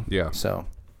what I mean? Yeah. So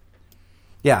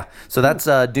that's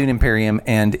Dune Imperium,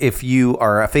 and if you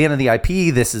are a fan of the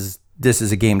IP, this is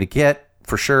a game to get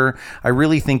for sure. I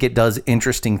really think it does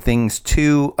interesting things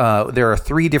too. There are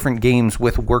 3 different games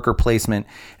with worker placement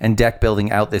and deck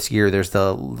building out this year. There's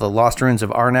the Lost Ruins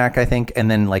of Arnak, I think, and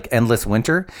then like Endless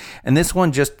Winter. And this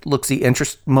one just looks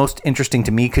most interesting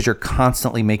to me because you're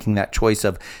constantly making that choice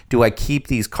of, do I keep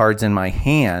these cards in my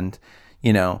hand,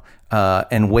 you know,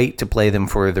 and wait to play them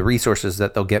for the resources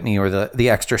that they'll get me, or the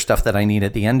extra stuff that I need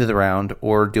at the end of the round,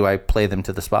 or do I play them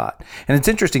to the spot? And it's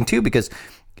interesting too because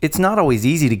it's not always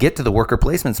easy to get to the worker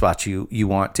placement spots you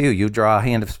want to. You draw a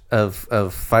hand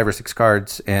of 5 or 6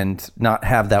 cards and not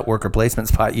have that worker placement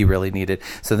spot you really needed.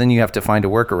 So then you have to find a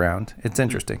workaround. It's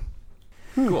interesting.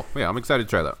 Cool. Yeah, I'm excited to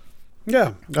try that.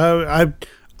 Yeah, I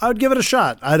would give it a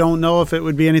shot. I don't know if it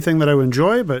would be anything that I would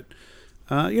enjoy, but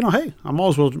you know, hey, I'm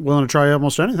always willing to try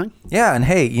almost anything. Yeah, and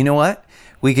hey, you know what?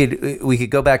 We could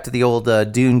go back to the old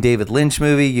Dune David Lynch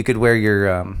movie. You could wear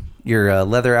your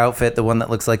leather outfit, the one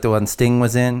that looks like the one Sting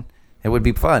was in. It would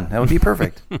be fun. That would be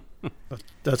perfect.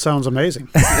 That sounds amazing.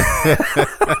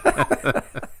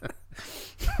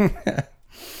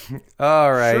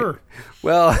 All right. Sure.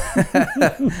 Well,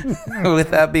 with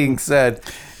that being said,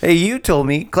 hey,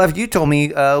 Clef, you told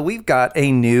me we've got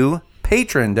a new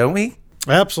patron, don't we?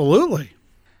 Absolutely.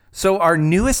 So our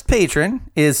newest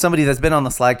patron is somebody that's been on the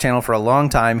Slack channel for a long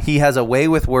time. He has a way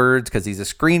with words because he's a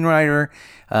screenwriter.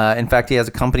 In fact, he has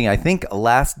a company, I think,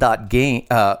 Alas.Board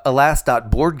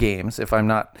Games, if I'm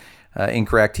not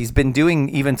incorrect. He's been doing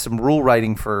even some rule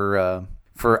writing for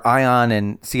Ion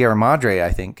and Sierra Madre,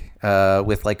 I think,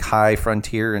 with like High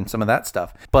Frontier and some of that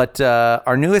stuff. But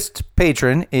our newest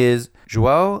patron is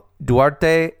João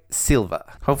Duarte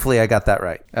Silva. Hopefully I got that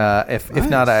right. If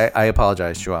not, I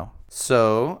apologize, João.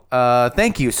 So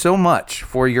thank you so much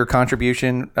for your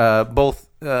contribution, both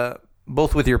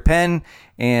with your pen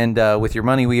and with your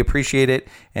money. We appreciate it.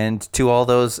 And to all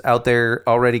those out there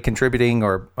already contributing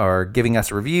or giving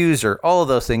us reviews or all of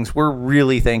those things, we're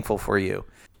really thankful for you.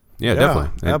 Yeah, definitely.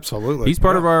 And absolutely. He's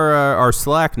part of our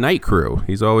Slack night crew.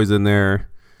 He's always in there.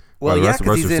 Well, the yeah, rest of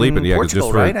us because are he's sleeping. in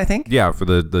Portugal, right, I think? Yeah, for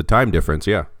the time difference,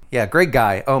 yeah. Yeah, great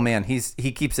guy. Oh, man,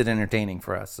 he keeps it entertaining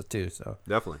for us, too. So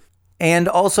Definitely. And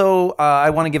also, I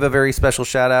want to give a very special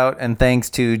shout out and thanks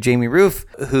to Jamie Roof,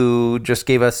 who just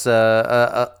gave us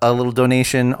a little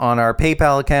donation on our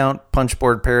PayPal account,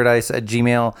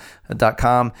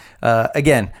 punchboardparadise@gmail.com.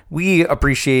 Again, we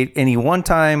appreciate any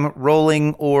one-time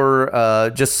rolling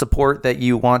or just support that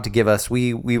you want to give us.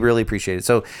 We really appreciate it.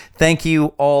 So thank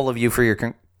you, all of you, for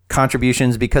your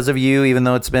contributions. Because of you, even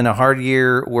though it's been a hard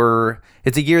year,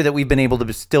 it's a year that we've been able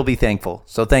to still be thankful.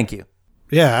 So thank you.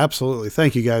 Yeah, absolutely.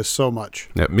 Thank you guys so much.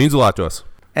 Yeah, it means a lot to us.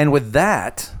 And with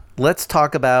that, let's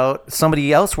talk about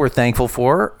somebody else we're thankful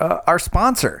for, our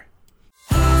sponsor.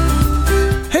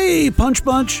 Hey, Punch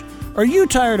Bunch. Are you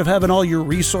tired of having all your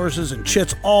resources and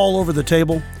chits all over the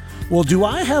table? Well, do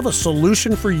I have a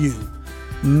solution for you?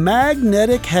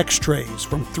 Magnetic hex trays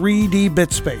from 3D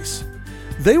BitSpace.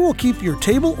 They will keep your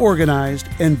table organized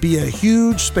and be a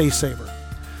huge space saver.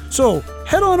 So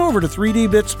head on over to 3D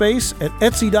BitSpace at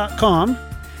Etsy.com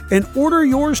and order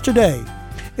yours today.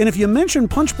 And if you mention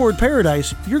Punchboard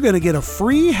Paradise, you're going to get a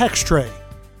free hex tray.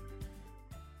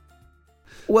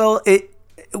 Well,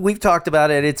 we've talked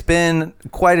about it. It's been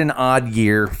quite an odd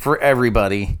year for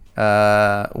everybody.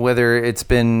 Whether it's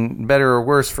been better or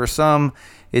worse for some,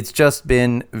 it's just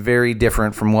been very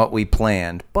different from what we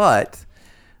planned. But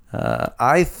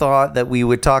I thought that we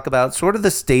would talk about sort of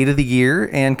the state of the year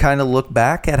and kind of look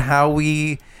back at how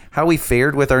we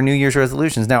fared with our New Year's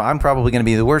resolutions. Now, I'm probably going to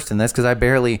be the worst in this because I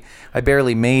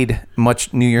barely made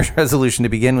much New Year's resolution to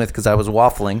begin with because I was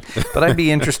waffling. But I'd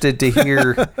be interested to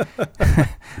hear.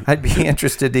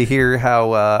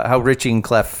 How Richie and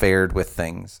Clef fared with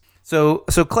things. So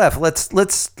Clef,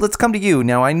 let's come to you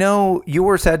now. I know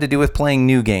yours had to do with playing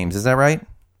new games. Is that right?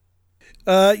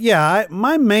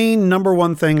 My main number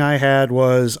one thing I had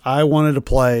was I wanted to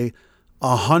play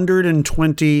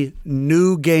 120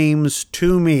 new games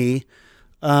to me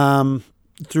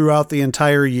throughout the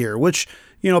entire year, which,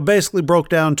 basically broke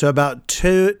down to about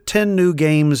 10 new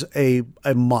games a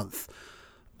month.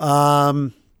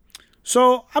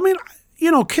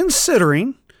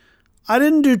 Considering I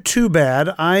didn't do too bad,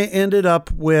 I ended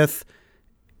up with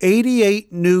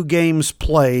 88 new games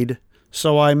played,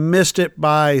 so I missed it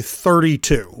by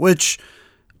 32, which,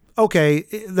 okay,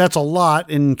 that's a lot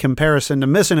in comparison to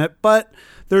missing it, but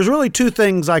there's really two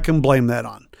things I can blame that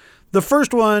on. The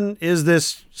first one is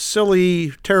this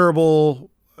silly, terrible,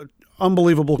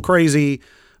 unbelievable, crazy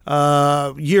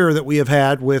year that we have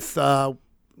had with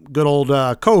good old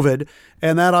COVID,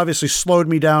 and that obviously slowed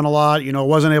me down a lot.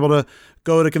 Wasn't able to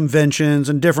go to conventions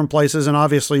and different places and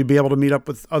obviously be able to meet up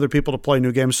with other people to play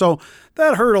new games. So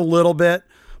that hurt a little bit.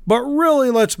 But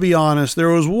really, let's be honest, there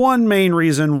was one main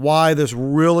reason why this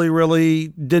really, really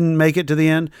didn't make it to the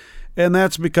end, and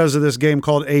that's because of this game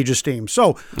called Age of Steam.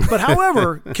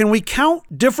 However, can we count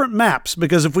different maps?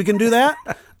 Because if we can do that,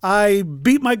 I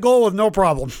beat my goal with no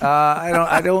problem.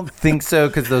 I don't think so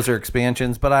because those are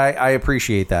expansions, but I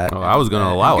appreciate that. Oh, I was going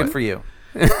to allow it. Good for you.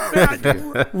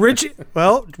 Richie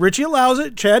allows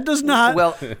it. Chad does not.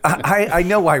 Well, I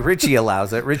know why Richie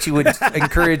allows it. Richie would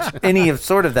encourage any of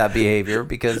sort of that behavior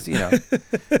because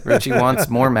Richie wants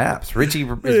more maps. Richie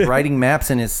is writing maps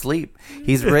in his sleep.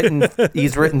 He's written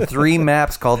 3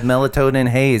 maps called Melatonin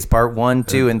Haze Part 1,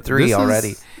 2, and 3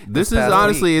 already. This is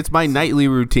honestly, it's my nightly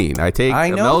routine. I take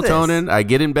melatonin, I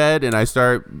get in bed, and I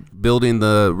start recreating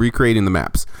the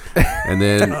maps. And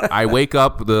then I wake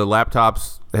up, the laptop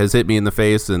has hit me in the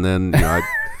face, and then I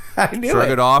shrug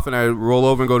it off, and I roll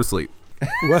over and go to sleep.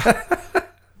 Well,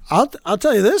 I'll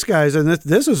tell you this, guys, and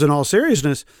this is in all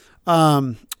seriousness.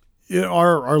 Our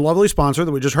lovely sponsor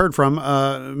that we just heard from,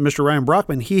 Mr. Ryan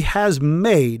Brockman, he has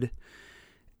made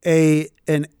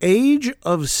an Age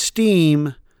of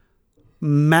Steam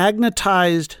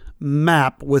magnetized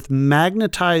map with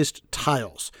magnetized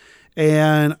tiles.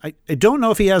 And I don't know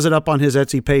if he has it up on his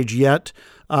Etsy page yet.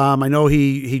 I know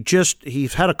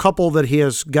he's had a couple that he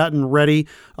has gotten ready.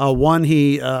 One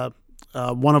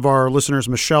of our listeners,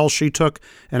 Michelle, she took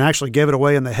and actually gave it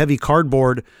away in the heavy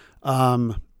cardboard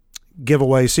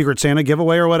giveaway, Secret Santa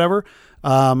giveaway or whatever.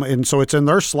 And so it's in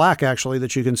their Slack actually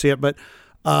that you can see it. But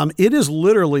it is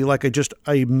literally like just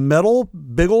a metal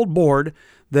big old board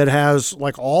that has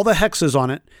like all the hexes on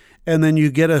it, and then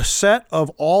you get a set of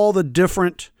all the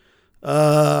different you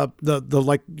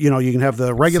can have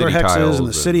the regular city hexes and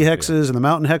the city hexes and the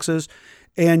mountain hexes,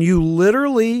 and you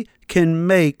literally can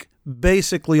make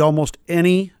basically almost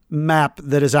any map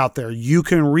that is out there. You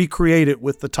can recreate it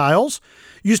with the tiles.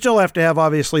 You still have to have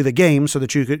obviously the game so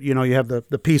that you could, you have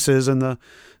the pieces and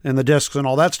the discs and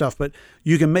all that stuff, but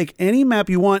you can make any map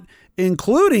you want,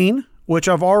 including, which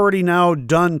I've already now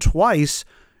done twice,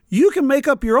 you can make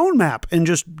up your own map and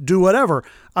just do whatever.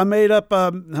 I made up,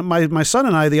 my son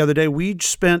and I the other day, we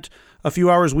spent a few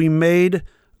hours, we made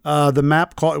the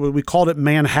map, we called it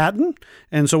Manhattan.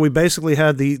 And so we basically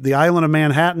had the island of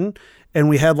Manhattan, and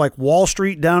we had like Wall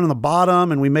Street down in the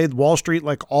bottom, and we made Wall Street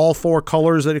like all 4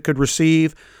 colors that it could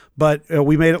receive. But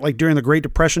we made it like during the Great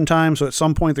Depression time. So at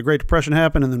some point the Great Depression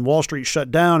happened, and then Wall Street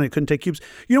shut down and it couldn't take cubes.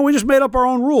 We just made up our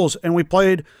own rules, and we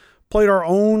played our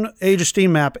own Age of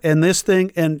Steam map, and this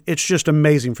thing, and it's just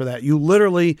amazing for that. You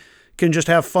literally can just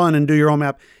have fun and do your own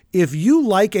map. If you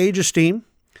like Age of Steam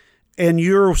and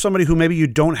you're somebody who maybe you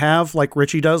don't have, like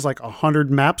Richie does, like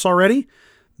 100 maps already,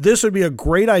 this would be a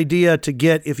great idea to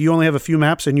get if you only have a few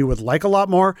maps and you would like a lot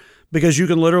more, because you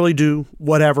can literally do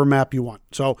whatever map you want.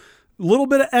 So a little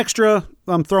bit of extra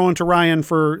I'm throwing to Ryan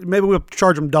for, maybe we'll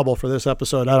charge him double for this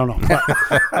episode. I don't know.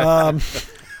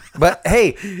 But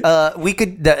hey, we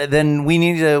could then we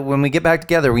need to, when we get back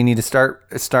together, we need to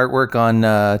start work on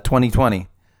 2020.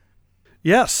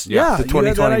 Yes. Yeah. The You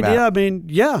had that 2020 idea. map. I mean,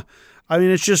 yeah. I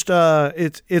mean, it's just,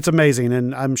 it's amazing.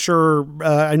 And I'm sure,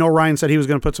 I know Ryan said he was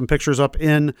going to put some pictures up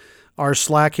in our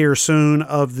Slack here soon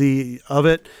of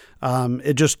it.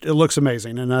 It looks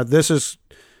amazing. And this is,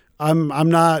 I'm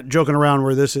not joking around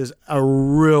where this is a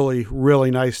really,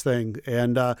 really nice thing.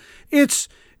 And it's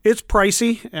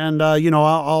pricey. And,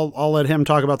 I'll let him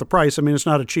talk about the price. I mean, it's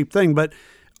not a cheap thing. But,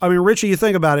 I mean, Richie, you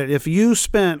think about it. If you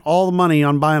spent all the money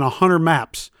on buying 100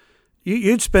 maps,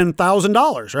 you'd spend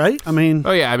 $1,000, right? I mean...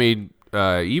 Oh, yeah. I mean,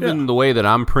 even the way that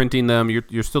I'm printing them,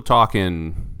 you're still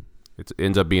talking, it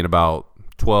ends up being about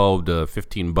 $12 to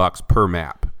 $15 per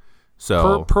map.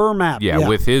 So per map. Yeah,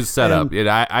 with his setup.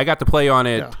 I got to play on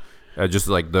it, just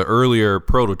like the earlier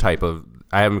prototype of...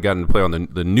 I haven't gotten to play on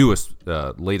the newest,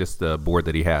 latest board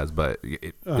that he has, but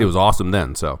it was awesome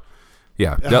then. So,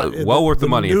 yeah, well worth the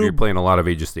money if you're playing a lot of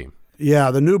Age of Steam.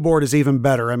 Yeah, the new board is even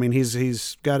better. I mean,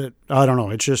 he's got it. I don't know.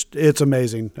 It's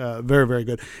amazing. Very, very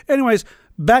good. Anyways,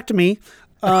 back to me.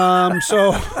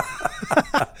 So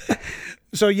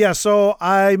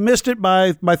I missed it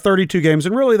by 32 games,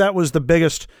 and really that was the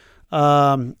biggest.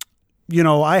 I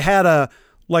had I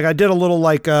did a little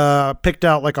picked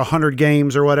out 100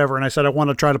 games or whatever, and I said I want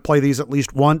to try to play these at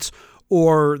least once,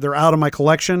 or they're out of my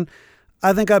collection.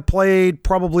 I think I played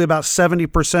probably about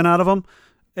 70% out of them,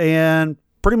 and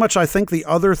pretty much I think the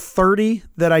other 30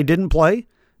 that I didn't play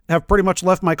have pretty much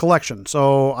left my collection.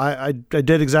 So I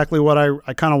did exactly what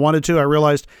I kind of wanted to. I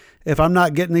realized if I'm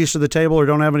not getting these to the table or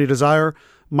don't have any desire,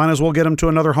 might as well get them to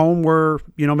another home where,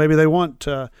 maybe they want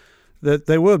that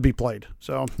they would be played.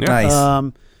 So Nice.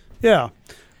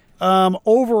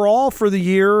 Overall for the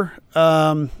year,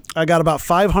 I got about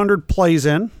 500 plays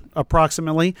in.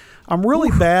 Approximately. I'm really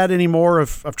bad anymore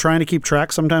of trying to keep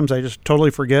track. Sometimes I just totally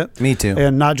forget. Me too.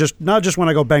 And not just when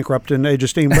I go bankrupt in Age of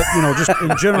Steam, but just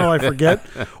in general I forget.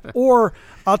 Or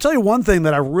I'll tell you one thing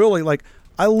that I really like.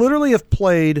 I literally have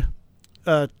played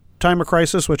Time of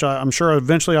Crisis, which I'm sure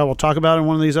eventually I will talk about in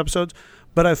one of these episodes.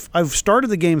 But I've started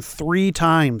the game 3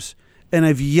 times. And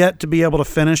I've yet to be able to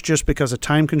finish just because of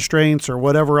time constraints or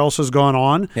whatever else has gone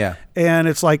on. Yeah. And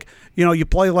it's like, you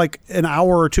play an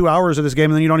hour or 2 hours of this game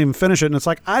and then you don't even finish it. And it's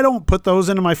like, I don't put those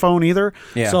into my phone either.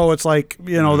 Yeah. So it's like,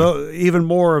 even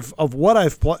more of what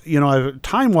I've played,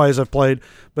 time-wise I've played,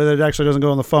 but it actually doesn't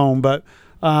go on the phone. But,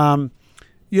 obviously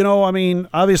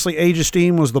Age of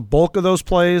Steam was the bulk of those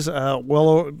plays,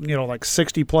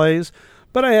 60 plays.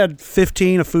 But I had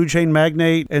 15 of Food Chain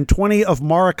Magnate and 20 of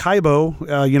Maracaibo,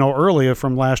 earlier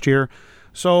from last year.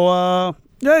 So, I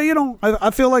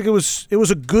feel like it was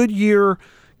a good year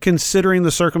considering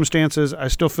the circumstances. I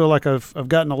still feel like I've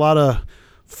gotten a lot of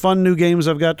fun new games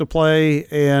I've got to play.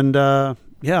 And, I'm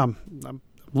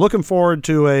looking forward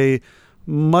to a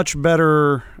much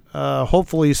better,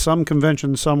 hopefully some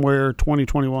convention somewhere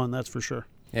 2021. That's for sure.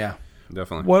 Yeah,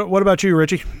 definitely. What about you,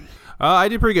 Richie? I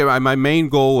did pretty good. My main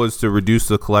goal was to reduce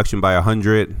the collection by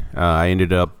 100. I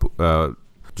ended up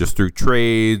just through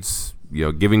trades,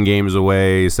 giving games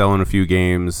away, selling a few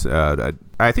games. I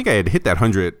think I had hit that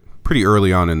 100 pretty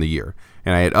early on in the year,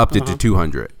 and I had upped it to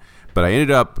 200. But I ended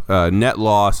up net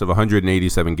loss of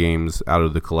 187 games out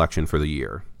of the collection for the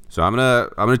year. So I'm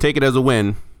gonna take it as a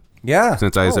win. Yeah.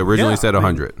 Since I originally said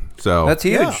 100. So that's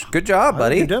huge. Yeah. Good job,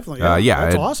 buddy. Definitely.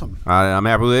 That's awesome. I'm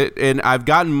happy with it, and I've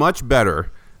gotten much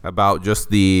better about just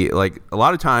a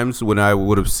lot of times when I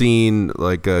would have seen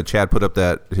Chad put up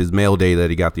that his mail day that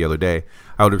he got the other day,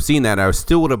 I would have seen that and I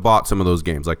still would have bought some of those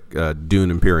games like Dune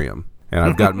Imperium, and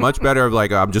I've gotten much better of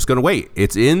I'm just gonna wait.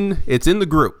 It's in the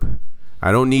group.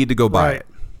 I don't need to go buy it.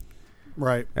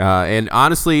 Right. And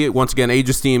honestly, once again,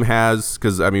 Age of Steam has,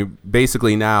 because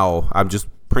basically now I'm just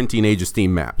printing Age of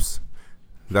Steam maps.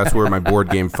 That's where my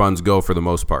board game funds go for the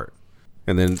most part,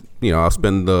 and then I'll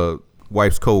spend the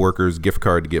wife's coworker's gift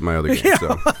card to get my other game.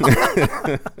 So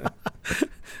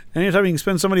anytime you can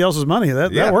spend somebody else's money,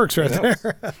 that works right there.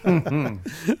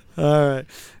 All right.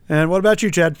 And what about you,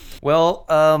 Chad? Well,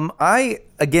 I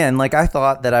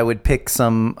thought that I would pick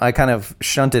some, I kind of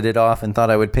shunted it off and thought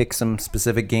I would pick some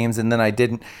specific games, and then I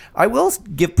didn't. I will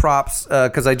give props,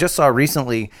 because I just saw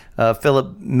recently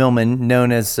Philip Millman,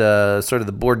 known as sort of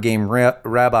the board game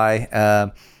rabbi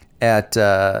at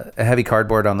Heavy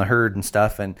Cardboard on the Herd and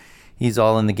stuff, and he's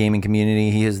all in the gaming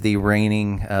community. He is the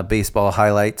reigning baseball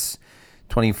highlights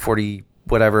 2040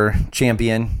 whatever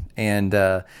champion. And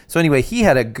so anyway, he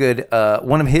had a good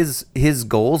one of his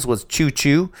goals was Choo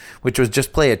Choo, which was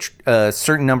just play a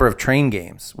certain number of train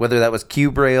games, whether that was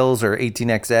Cube Rails or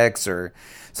 18XX or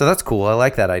so. That's cool. I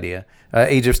like that idea.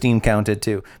 Age of Steam counted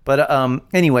too. But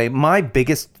anyway, my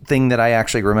biggest thing that I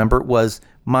actually remember was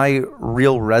my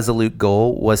real resolute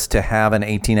goal was to have an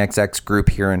 18XX group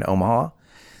here in Omaha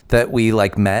that we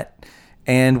like met,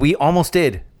 and we almost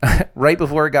did. Right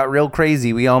before it got real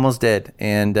crazy, we almost did,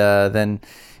 and then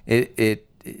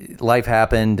life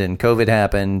happened and COVID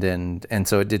happened, and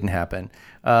so it didn't happen.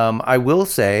 I will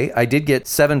say I did get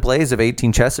 7 plays of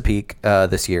 18 Chesapeake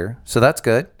this year, so that's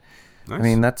good. Nice. I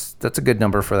mean, that's a good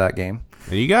number for that game.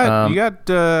 And you got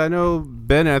I know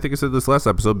Ben, I think I said this last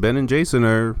episode, Ben and Jason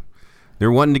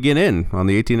they're wanting to get in on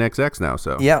the 18XX now.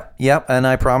 So yeah. And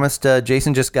I promised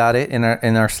Jason just got it in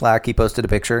our Slack. He posted a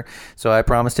picture, so I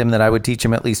promised him that I would teach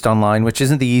him at least online, which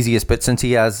isn't the easiest, but since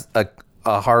he has a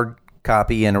hard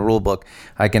copy and a rule book,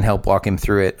 I can help walk him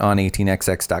through it on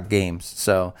 18xx.games.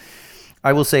 So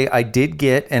I will say I did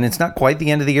get, and it's not quite the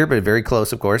end of the year, but very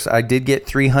close, of course. I did get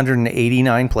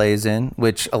 389 plays in,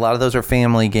 which a lot of those are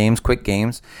family games, quick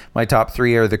games. My top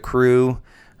 3 are The Crew,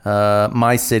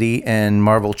 My City, and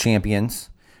Marvel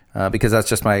Champions, because that's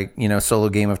just my solo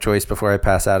game of choice before I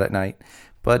pass out at night.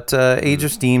 But Age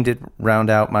of Steam did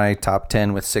round out my top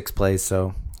 10 with 6 plays,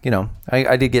 so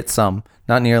I did get some,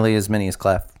 not nearly as many as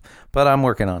Clef, but I'm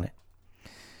working on it.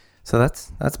 So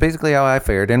that's basically how I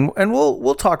fared, and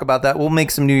we'll talk about that. We'll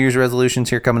make some New Year's resolutions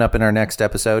here coming up in our next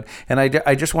episode. And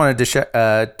I just wanted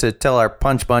to tell our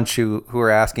Punch Bunch who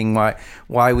are asking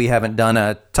why we haven't done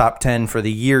a top 10 for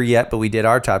the year yet, but we did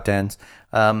our top 10s.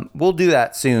 We'll do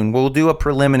that soon. We'll do a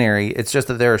preliminary. It's just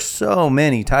that there are so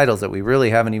many titles that we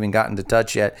really haven't even gotten to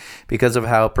touch yet because of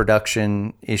how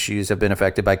production issues have been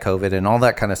affected by COVID and all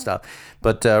that kind of stuff.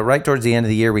 But right towards the end of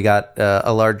the year, we got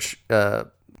a large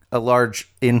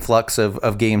influx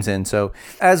of games in. So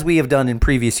as we have done in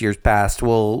previous years past,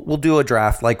 we'll do a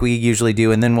draft like we usually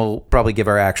do, and then we'll probably give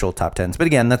our actual top 10s. But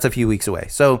again, that's a few weeks away.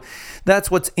 So that's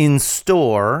what's in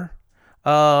store.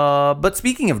 But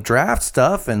speaking of draft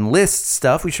stuff and list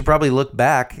stuff, we should probably look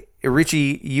back.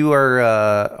 Richie, you are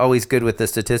always good with the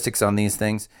statistics on these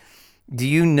things. Do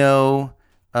you know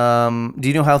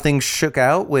how things shook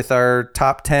out with our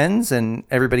top 10s and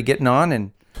everybody getting on?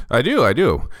 And I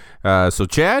do. So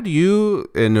Chad, you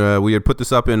and we had put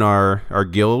this up in our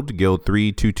guild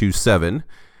 3227,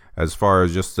 as far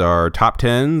as just our top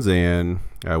 10s, and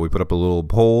we put up a little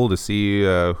poll to see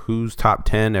whose top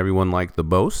 10 everyone liked the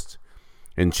most.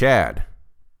 And Chad,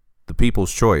 the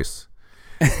people's choice,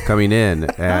 coming in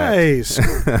at nice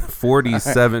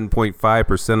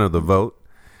 47.5% of the vote.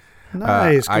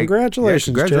 Nice.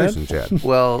 Congratulations, Chad.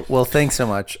 Well, thanks so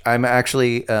much. I'm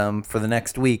actually, for the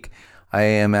next week, I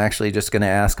am actually just going to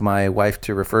ask my wife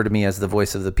to refer to me as the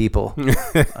voice of the people.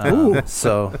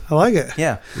 So I like it.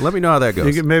 Yeah. Let me know how that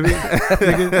goes.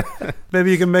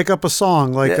 Maybe you can make up a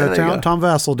song like Tom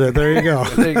Vassell did. There you go.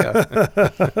 There you go.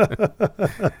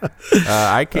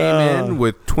 I came in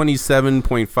with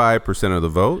 27.5% of the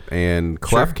vote, and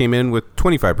Clef came in with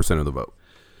 25% of the vote.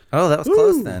 Oh, that was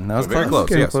close then. That was very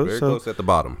close. Yes, close, very close at the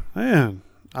bottom. Man.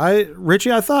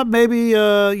 Richie, I thought maybe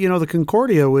the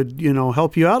Concordia would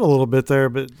help you out a little bit there,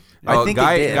 but I think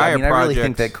it did. I really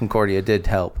think that Concordia did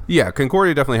help. Yeah,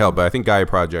 Concordia definitely helped, but I think Gaia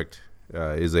Project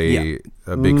is a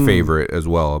big favorite as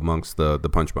well amongst the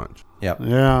Punch Bunch. Yep.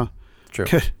 Yeah. True.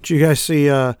 Did you guys see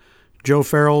Joe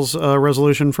Farrell's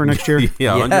resolution for next year?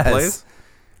 Yeah, 100 plays.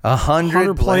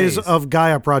 100 plays of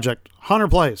Gaia Project. 100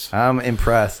 plays. I'm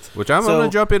impressed. Which I'm going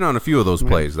to jump in on a few of those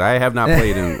plays. I have not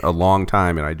played in a long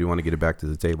time, and I do want to get it back to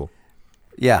the table.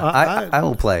 Yeah, I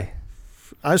will play.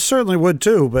 I certainly would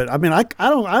too, but I mean, I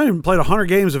haven't played 100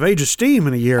 games of Age of Steam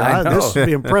in a year. This would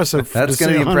be impressive. That's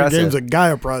going to be impressive. Games of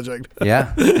Gaia Project.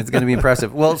 Yeah, it's going to be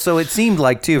impressive. Well, so it seemed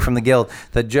like too from the guild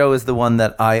that Joe is the one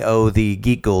that I owe the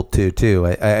Geek Gold to too.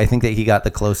 I think that he got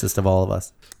the closest of all of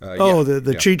us.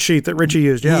 The cheat sheet that Richie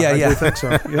used. Yeah, I do think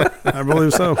so. Yep, I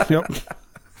believe so. Yep.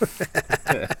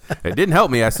 It didn't help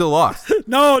me. I still lost.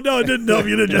 No, it didn't help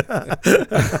you, did you?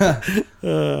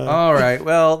 All right.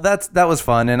 Well, that was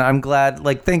fun, and I'm glad.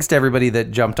 Like, thanks to everybody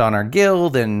that jumped on our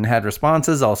guild and had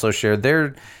responses. Also shared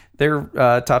their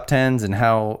top 10s and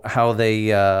how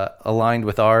they aligned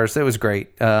with ours. It was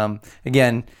great.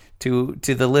 Again, to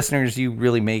the listeners, you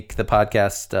really make the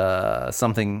podcast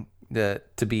something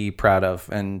to be proud of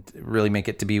and really make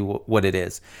it to be what it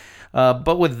is.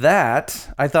 But with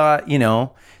that, I thought,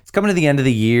 it's coming to the end of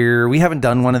the year. We haven't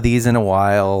done one of these in a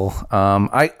while.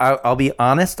 I'll be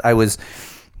honest. I'm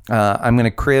going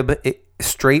to crib it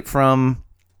straight from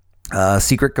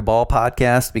Secret Cabal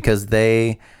podcast, because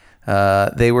they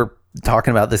were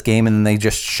talking about this game and then they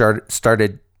just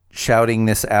started shouting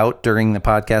this out during the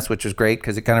podcast, which was great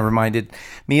because it kind of reminded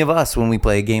me of us when we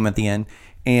play a game at the end.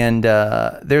 And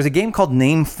there's a game called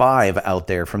Name 5 out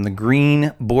there from the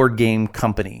Green Board Game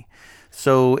Company.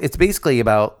 So it's basically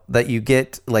about that you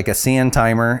get like a sand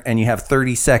timer and you have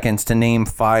 30 seconds to name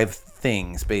 5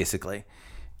 things, basically.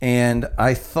 And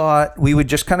I thought we would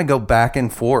just kind of go back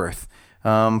and forth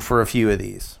for a few of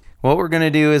these. What we're going to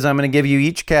do is I'm going to give you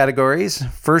each categories.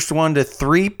 First one to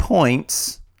 3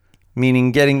 points,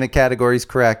 meaning getting the categories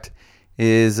correct,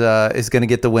 is going to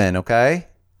get the win, okay?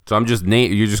 So I'm just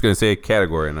you're just going to say a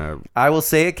category, and I will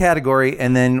say a category,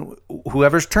 and then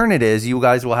whoever's turn it is, you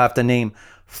guys will have to name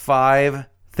 5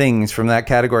 things from that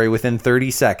category within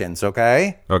 30 seconds,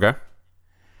 okay? Okay.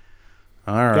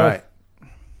 All right.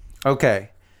 Okay.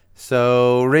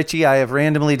 So, Richie, I have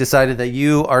randomly decided that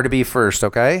you are to be first,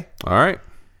 okay? All right.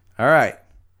 All right.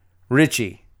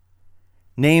 Richie,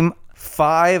 name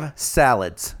 5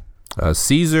 salads.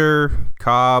 Caesar,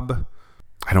 Cobb.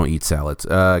 I don't eat salads.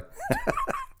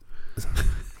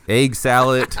 Egg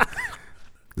salad.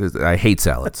 I hate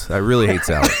salads. I really hate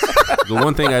salads. The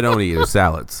one thing I don't eat is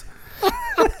salads.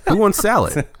 Who wants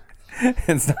salad?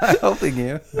 It's not helping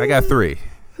you. I got 3.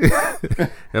 Do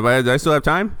I still have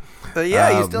time?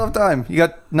 Yeah, you still have time. You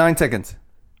got 9 seconds.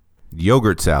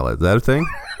 Yogurt salad. Is that a thing?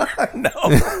 No.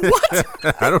 What?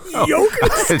 I don't know. Yogurt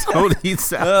I don't eat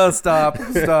salad. Oh, stop.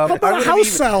 House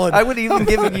salad. I would have even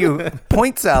given you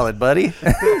point salad, buddy.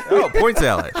 Oh, point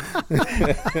salad.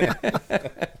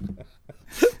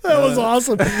 That was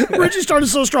awesome. Richie started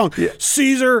so strong.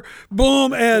 Caesar,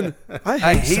 boom, and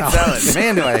I hate salad.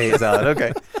 Man, do I hate salad.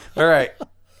 Okay. All right.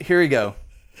 Here we go.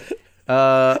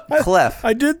 Clef.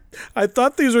 I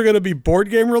thought these were going to be board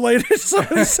game related, so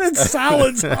I said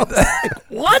salads. I was like,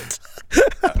 what?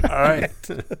 All right.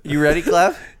 You ready,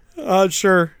 Clef?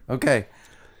 Sure. Okay.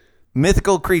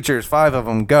 Mythical creatures, 5 of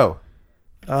them. Go.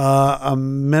 A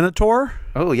minotaur.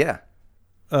 Oh, yeah.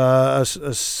 A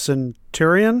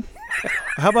centurion.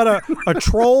 How about a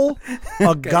troll?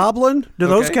 A goblin? Do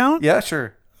those count? Yeah,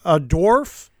 sure. A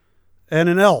dwarf and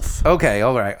an elf. Okay,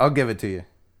 all right. I'll give it to you.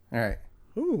 All right.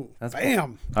 Ooh, That's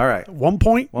bam. All right. 1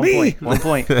 point. 1 me. point. 1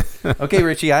 point. Okay,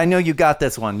 Richie, I know you got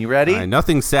this one. You ready? All right,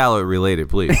 nothing salad related,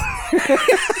 please.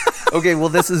 Okay, well,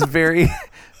 this is very,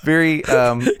 very...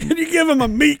 Can you give him a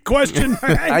meat question?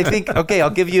 I think... Okay, I'll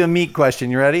give you a meat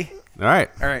question. You ready? All right.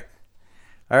 All right.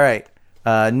 All right.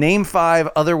 Name 5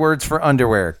 other words for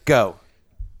underwear. Go.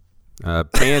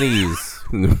 Panties.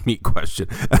 Meat question.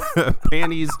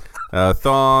 Panties,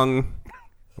 thong,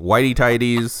 whitey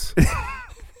tighties,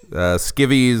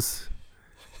 skivvies,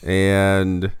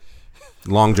 and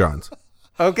long johns.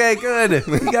 Okay, good.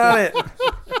 You got it.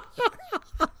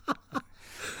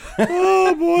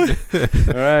 Oh, boy.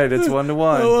 All right, it's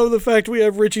 1-1. I love the fact we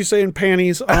have Richie saying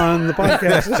panties on the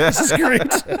podcast. This is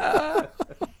great.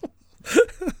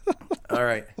 All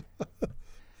right.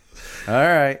 All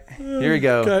right. Here we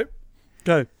go.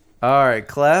 Okay. All right,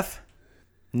 Clef.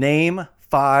 Name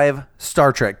 5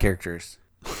 Star Trek characters.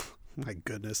 My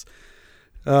goodness.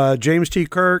 James T.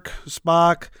 Kirk,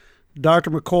 Spock, Dr.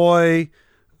 McCoy,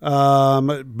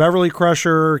 Beverly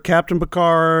Crusher, Captain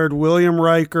Picard, William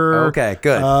Riker. Okay,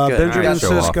 good. Good. Benjamin All right,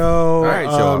 show off. Sisko, All right,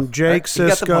 show off. Jake You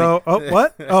got the Sisko. Oh,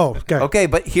 what? Oh, okay. Okay,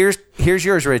 but here's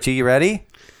yours, Richie. You ready?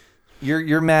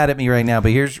 You're mad at me right now,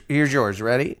 but here's yours.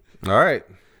 Ready? All right.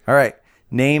 All right.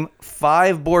 Name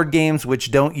 5 board games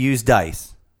which don't use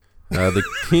dice. The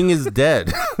King is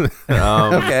Dead.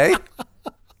 Okay.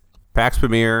 Pax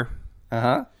Pamir.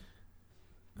 Uh-huh.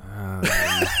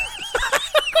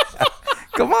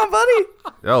 Come on, buddy.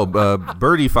 Oh,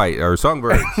 Birdie Fight or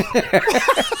Songbirds.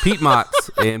 Piedmonts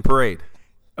and Parade.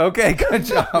 Okay, good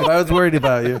job. I was worried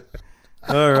about you.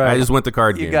 All right. I just went the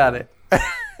card game. You got it.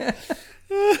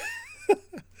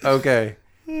 Okay.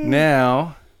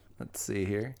 Now, let's see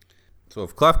here. So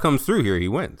if Clef comes through here, he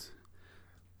wins.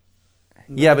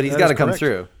 Yeah, but he's That got is to come correct.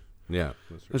 through. Yeah.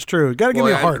 That's right. That's true. Got to give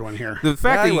Well, me a hard one here. The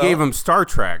fact Yeah, that you I gave will. him Star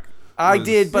Trek. I was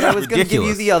did, but I was going to give you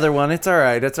ridiculous. the other one. It's all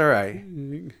right. It's all right.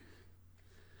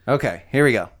 Okay, here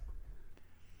we go.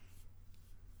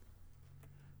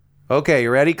 Okay, you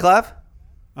ready, Clef?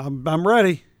 I'm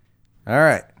ready. All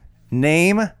right.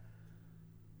 Name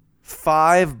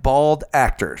 5 bald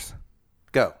actors.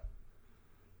 Go.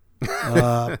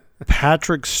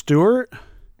 Patrick Stewart,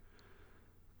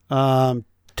 Telly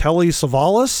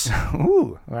Savalas,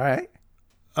 Ooh, all right.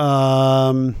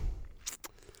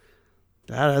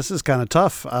 this is kind of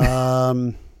tough.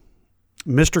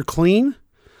 Mr. Clean.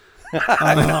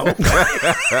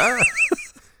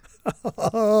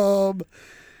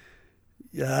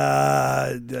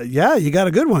 Yeah, you got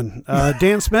a good one.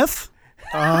 Dan Smith.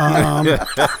 All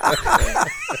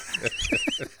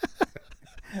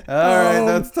right,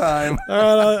 that's time.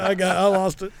 All right, I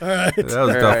lost it. All right. That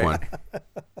was a tough one.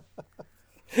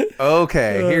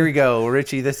 Okay, here we go,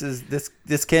 Richie. This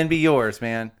can be yours,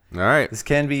 man. All right. This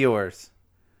can be yours.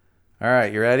 All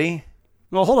right, you ready?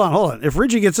 Well, hold on. If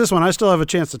Richie gets this one, I still have a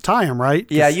chance to tie him, right?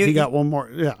 'Cause Yeah, he got one more.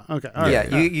 Yeah. Okay. All right.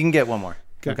 Yeah, you can get one more.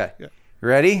 Okay. Yeah.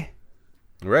 Ready?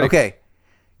 Ready. Okay.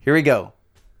 Here we go.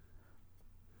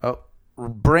 Oh,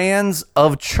 brands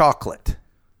of chocolate.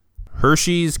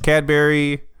 Hershey's,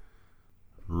 Cadbury,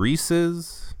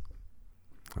 Reese's.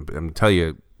 I'm going to tell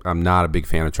you, I'm not a big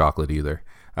fan of chocolate either.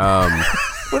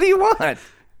 What do you want?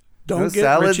 Don't No get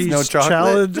salads, Richie's no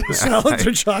chocolate? salads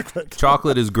or chocolate.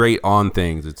 Chocolate is great on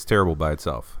things. It's terrible by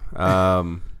itself.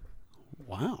 Wow.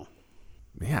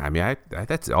 Yeah, I mean, I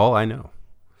that's all I know.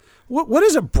 What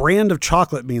does a brand of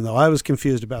chocolate mean, though? I was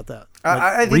confused about that.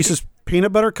 I think Reese's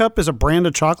Peanut Butter Cup is a brand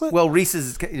of chocolate? Well,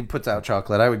 Reese's puts out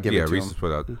chocolate. I would give it to Reese's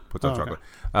him. puts out chocolate.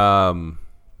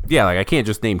 Yeah, like I can't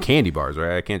just name candy bars,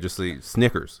 right? I can't just say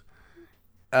Snickers.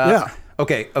 Yeah.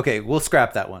 Okay. We'll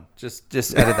scrap that one. Just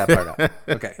edit that part out.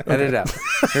 Okay, edit it out.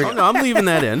 Here we go. No, I'm leaving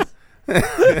that in.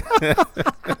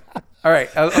 All right.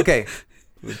 Okay.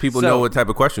 People know what type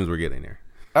of questions we're getting here.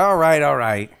 All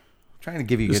right. Trying to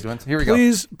give you good ones. Here we go.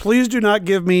 Please do not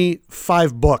give me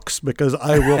 5 books because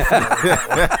I will.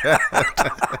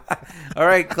 All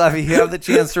right, Cleffy, you have the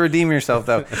chance to redeem yourself,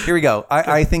 though. Here we go.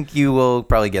 I think you will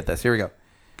probably get this. Here we go.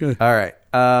 Good. All right.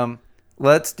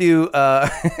 Let's do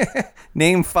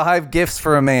name 5 gifts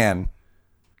for a man.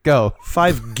 Go.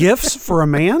 5 gifts for a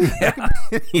man?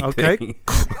 Okay.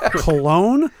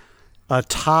 Cologne, a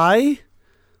tie,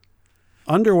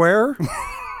 underwear,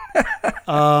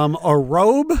 a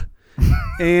robe,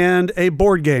 and a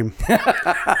board game.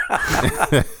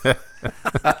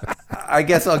 I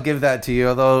guess I'll give that to you,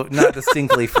 although not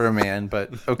distinctly for a man,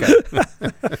 but okay.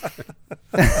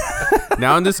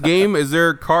 Now in this game, is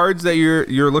there cards that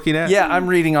you're looking at? Yeah, I'm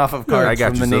reading off of cards I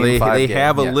got from you. the So Name 5 they game.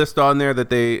 have a Yeah. list on there that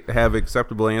they have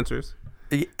acceptable answers.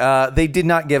 They did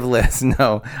not give lists.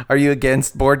 No. Are you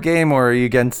against board game or are you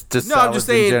against just No, I'm salads just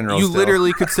in saying general? you still?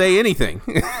 literally could say anything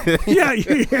Yeah.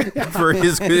 for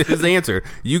his answer.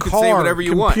 You could say whatever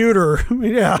you want. Computer.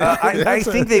 Yeah. I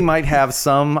think they might have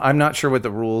some. I'm not sure what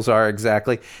the rules are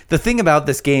exactly. The thing about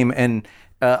this game, and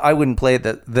I wouldn't play it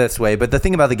this way, but the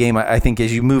thing about the game, I think,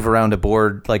 is you move around a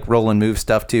board, like roll and move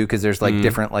stuff too, because there's like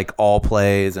different like all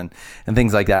plays and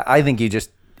things like that. I think you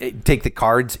just take the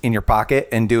cards in your pocket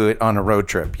and do it on a road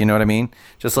trip. You know what I mean?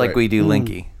 Just like Right. we do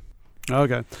Linky.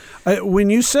 Okay.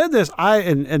 When you said this,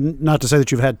 and not to say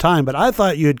that you've had time, but I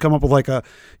thought you had come up with like a,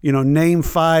 name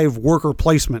 5 worker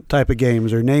placement type of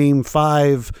games or name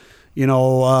 5,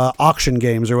 auction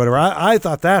games or whatever. I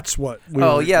thought that's what.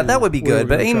 That would be good,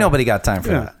 but ain't nobody got time for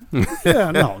that. Yeah,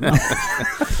 no.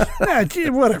 Yeah, gee,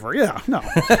 whatever. Yeah, no.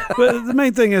 But the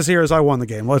main thing is I won the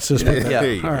game. Let's just put that. Yeah.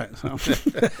 There you go. All right. So.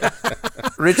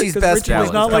 Richie's best Richie bet does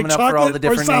is not coming like up for all the chocolate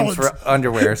or different names for salads.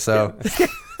 underwear. So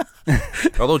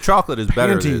Although chocolate is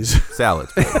better than Panties.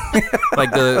 salads.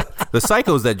 Like the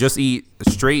psychos that just eat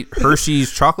straight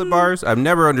Hershey's chocolate bars, I've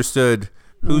never understood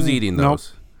who's eating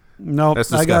those. No,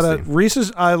 That's I got a disgusting.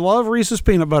 Reese's. I love Reese's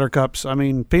peanut butter cups. I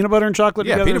mean, peanut butter and chocolate.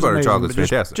 Yeah, together peanut is butter and amazing, chocolate's but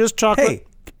fantastic. Just chocolate. hey,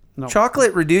 No.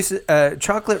 chocolate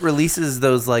releases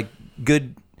those like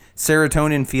good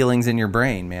serotonin feelings in your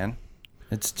brain, man.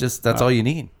 It's just that's all you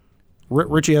need.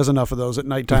 Richie has enough of those at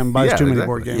nighttime. Buys Yeah, too many exactly.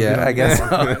 board games. Yeah, I guess so.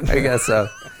 I guess so.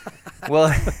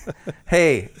 Well,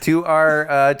 hey, to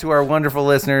our wonderful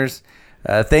listeners,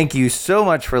 thank you so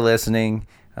much for listening.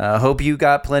 Hope you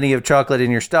got plenty of chocolate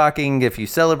in your stocking if you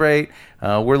celebrate.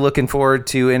 We're looking forward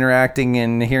to interacting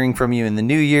and hearing from you in the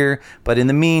new year. But in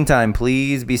the meantime,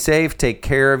 please be safe, take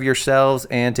care of yourselves,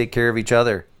 and take care of each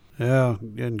other. Yeah,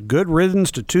 and good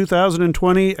riddance to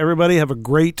 2020. Everybody have a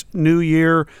great new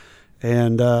year,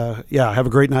 and have a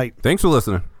great night. Thanks for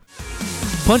listening.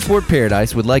 Punchboard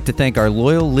Paradise would like to thank our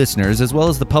loyal listeners as well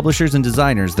as the publishers and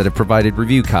designers that have provided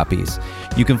review copies.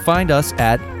 You can find us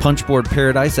at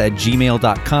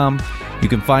punchboardparadise@gmail.com. You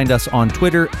can find us on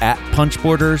Twitter at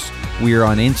Punchboarders. We are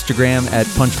on Instagram at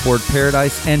Punchboard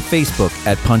Paradise and Facebook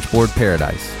at Punchboard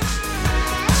Paradise.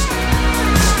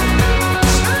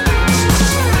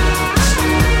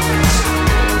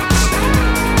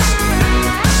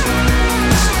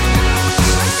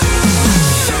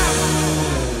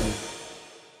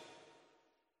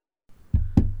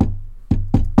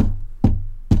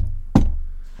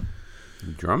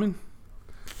 Drumming?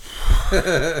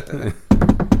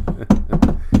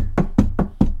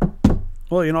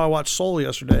 Well, I watched Soul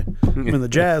yesterday. I'm in the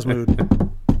jazz mood.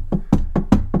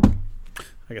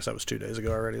 I guess that was 2 days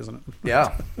ago already, isn't it?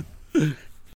 Yeah.